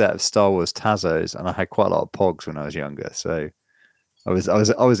complete set of Star Wars Tazos, and I had quite a lot of Pogs when I was younger. So I was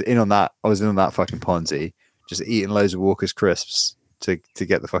in on that. I was in on that fucking Ponzi, just eating loads of Walker's crisps to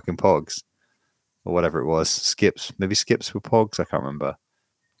get the fucking Pogs or whatever it was. Skips were Pogs. I can't remember.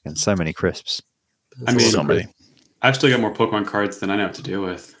 And so many crisps. I mean, so many. I've still got more Pokemon cards than I know what to do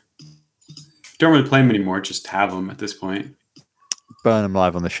with. Don't really play them anymore. Just have them at this point. Burn them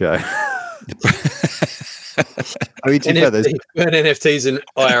live on the show. I mean, burn NFTs in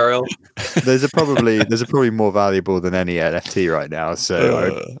IRL. Those are probably more valuable than any NFT right now. So I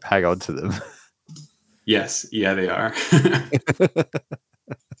would hang on to them. Yes, yeah, they are.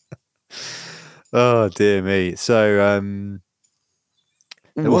 Oh dear me. So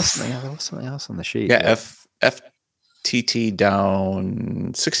There was something else on the sheet. Yeah, FTT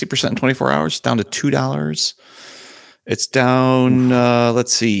down 60% in 24 hours, down to $2. It's down,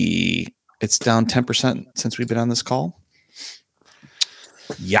 let's see, it's down 10% since we've been on this call.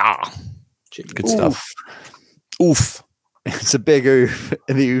 Yeah. Good stuff. Oof. It's a big oof.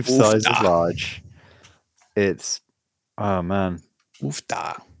 And the oof size Oofda. is large. It's, oh man.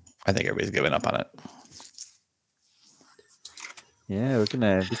 Oofda. I think everybody's giving up on it. Yeah, we're going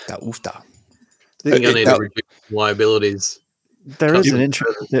to. Oofda. I think I need to reduce liabilities. There is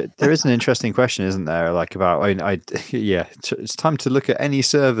an interesting question, isn't there? Like about, it's time to look at any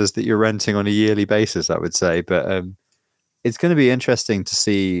servers that you're renting on a yearly basis, I would say. But it's going to be interesting to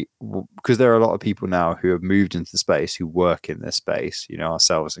see, because there are a lot of people now who have moved into the space, who work in this space,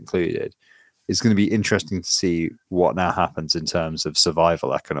 ourselves included. It's going to be interesting to see what now happens in terms of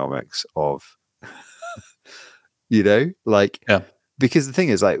survival economics of, because the thing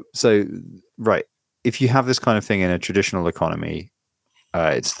is right. If you have this kind of thing in a traditional economy,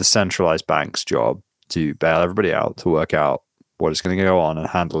 it's the centralized bank's job to bail everybody out, to work out what is going to go on and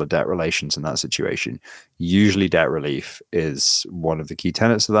handle the debt relations in that situation. Usually debt relief is one of the key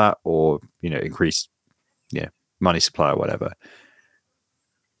tenets of that, or, increased money supply or whatever.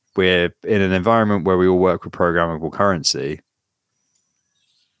 We're in an environment where we all work with programmable currency.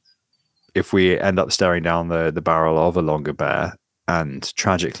 If we end up staring down the barrel of a longer bear, and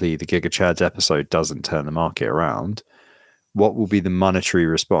tragically the GigaChads episode doesn't turn the market around, what will be the monetary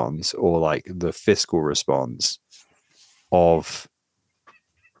response, or like the fiscal response of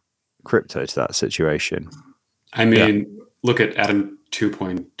crypto to that situation? I mean, look at Atom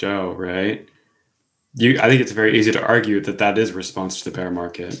 2.0, right? I think it's very easy to argue that is a response to the bear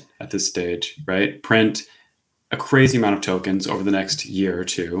market at this stage, right? Print a crazy amount of tokens over the next year or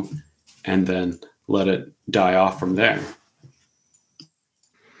two, and then let it die off from there.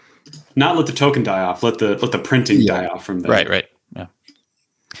 Not let the token die off. Let the printing die off from there. Right.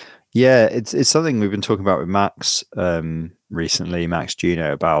 Yeah, it's something we've been talking about with Max recently, Max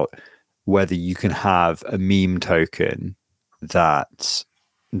Juno, about whether you can have a meme token that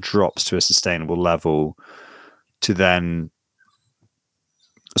drops to a sustainable level to then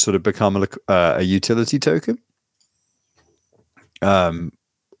sort of become a utility token,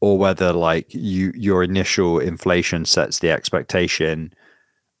 or whether like your initial inflation sets the expectation.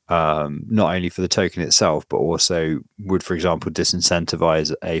 Not only for the token itself, but also would, for example,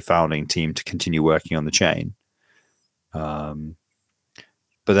 disincentivize a founding team to continue working on the chain.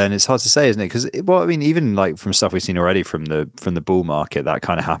 But then it's hard to say, isn't it? Because, even like from stuff we've seen already from the bull market, that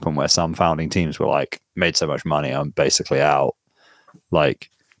kind of happened where some founding teams were like, made so much money, I'm basically out.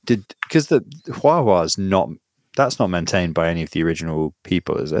 Because the Huahua's that's not maintained by any of the original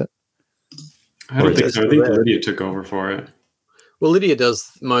people, is it? I don't think so. I think Lydia took over for it. Well, Lydia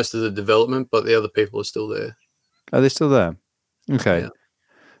does most of the development, but the other people are still there. Are they still there? Okay. Yeah.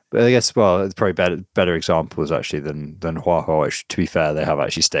 But I guess, it's probably better examples actually than Huahua, which, to be fair, they have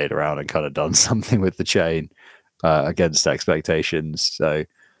actually stayed around and kind of done something with the chain against expectations. So,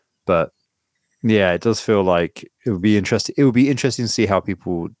 but yeah, it does feel like it would be interesting. It would be interesting to see how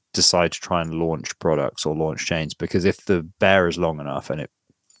people decide to try and launch products or launch chains, because if the bear is long enough, and it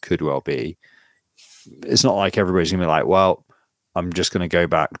could well be, it's not like everybody's going to be like, well, I'm just going to go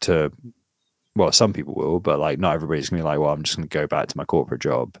back to, some people will, but like not everybody's going to be like, well, I'm just going to go back to my corporate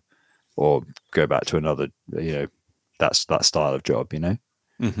job or go back to another, that style of job,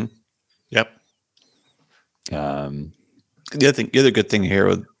 Mm-hmm. Yep. The other good thing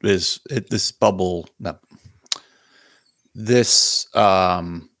here is this bubble, this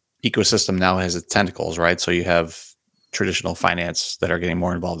ecosystem now has its tentacles, right? So you have traditional finance that are getting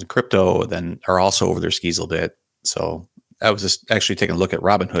more involved in crypto, then are also over their skis a little bit. So I was just actually taking a look at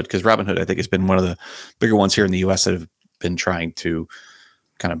Robinhood, because Robinhood, I think, has been one of the bigger ones here in the US that have been trying to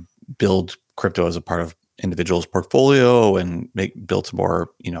kind of build crypto as a part of individuals' portfolio and build some more,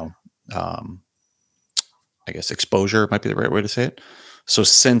 I guess exposure might be the right way to say it. So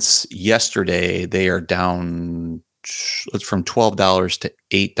since yesterday, they are down from $12 to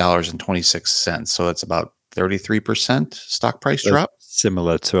 $8.26. So that's about 33% stock price drop.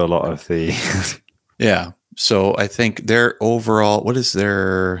 Similar to a lot of the yeah. So I think their overall, I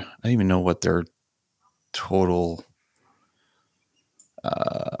don't even know what their total,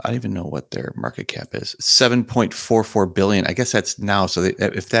 I don't even know what their market cap is. 7.44 billion. I guess that's now. So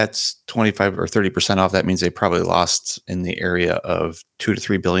if that's 25 or 30% off, that means they probably lost in the area of $2 to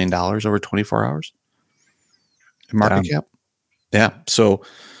 $3 billion over 24 hours in market cap. Yeah. So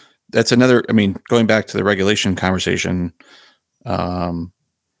that's another, going back to the regulation conversation, I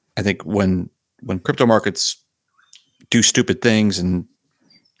think when crypto markets do stupid things and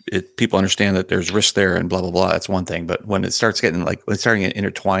people understand that there's risk there and blah blah blah. That's one thing, but when it starts getting when it's starting to get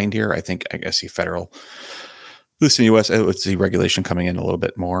intertwined here, I see federal, at least in the U.S., I would see regulation coming in a little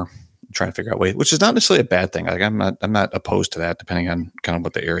bit more, trying to figure out ways, which is not necessarily a bad thing. Like I'm not opposed to that, depending on kind of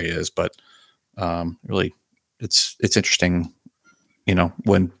what the area is, but really, it's interesting. You know,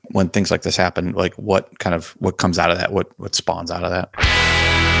 when things like this happen, like what comes out of that, what spawns out of that.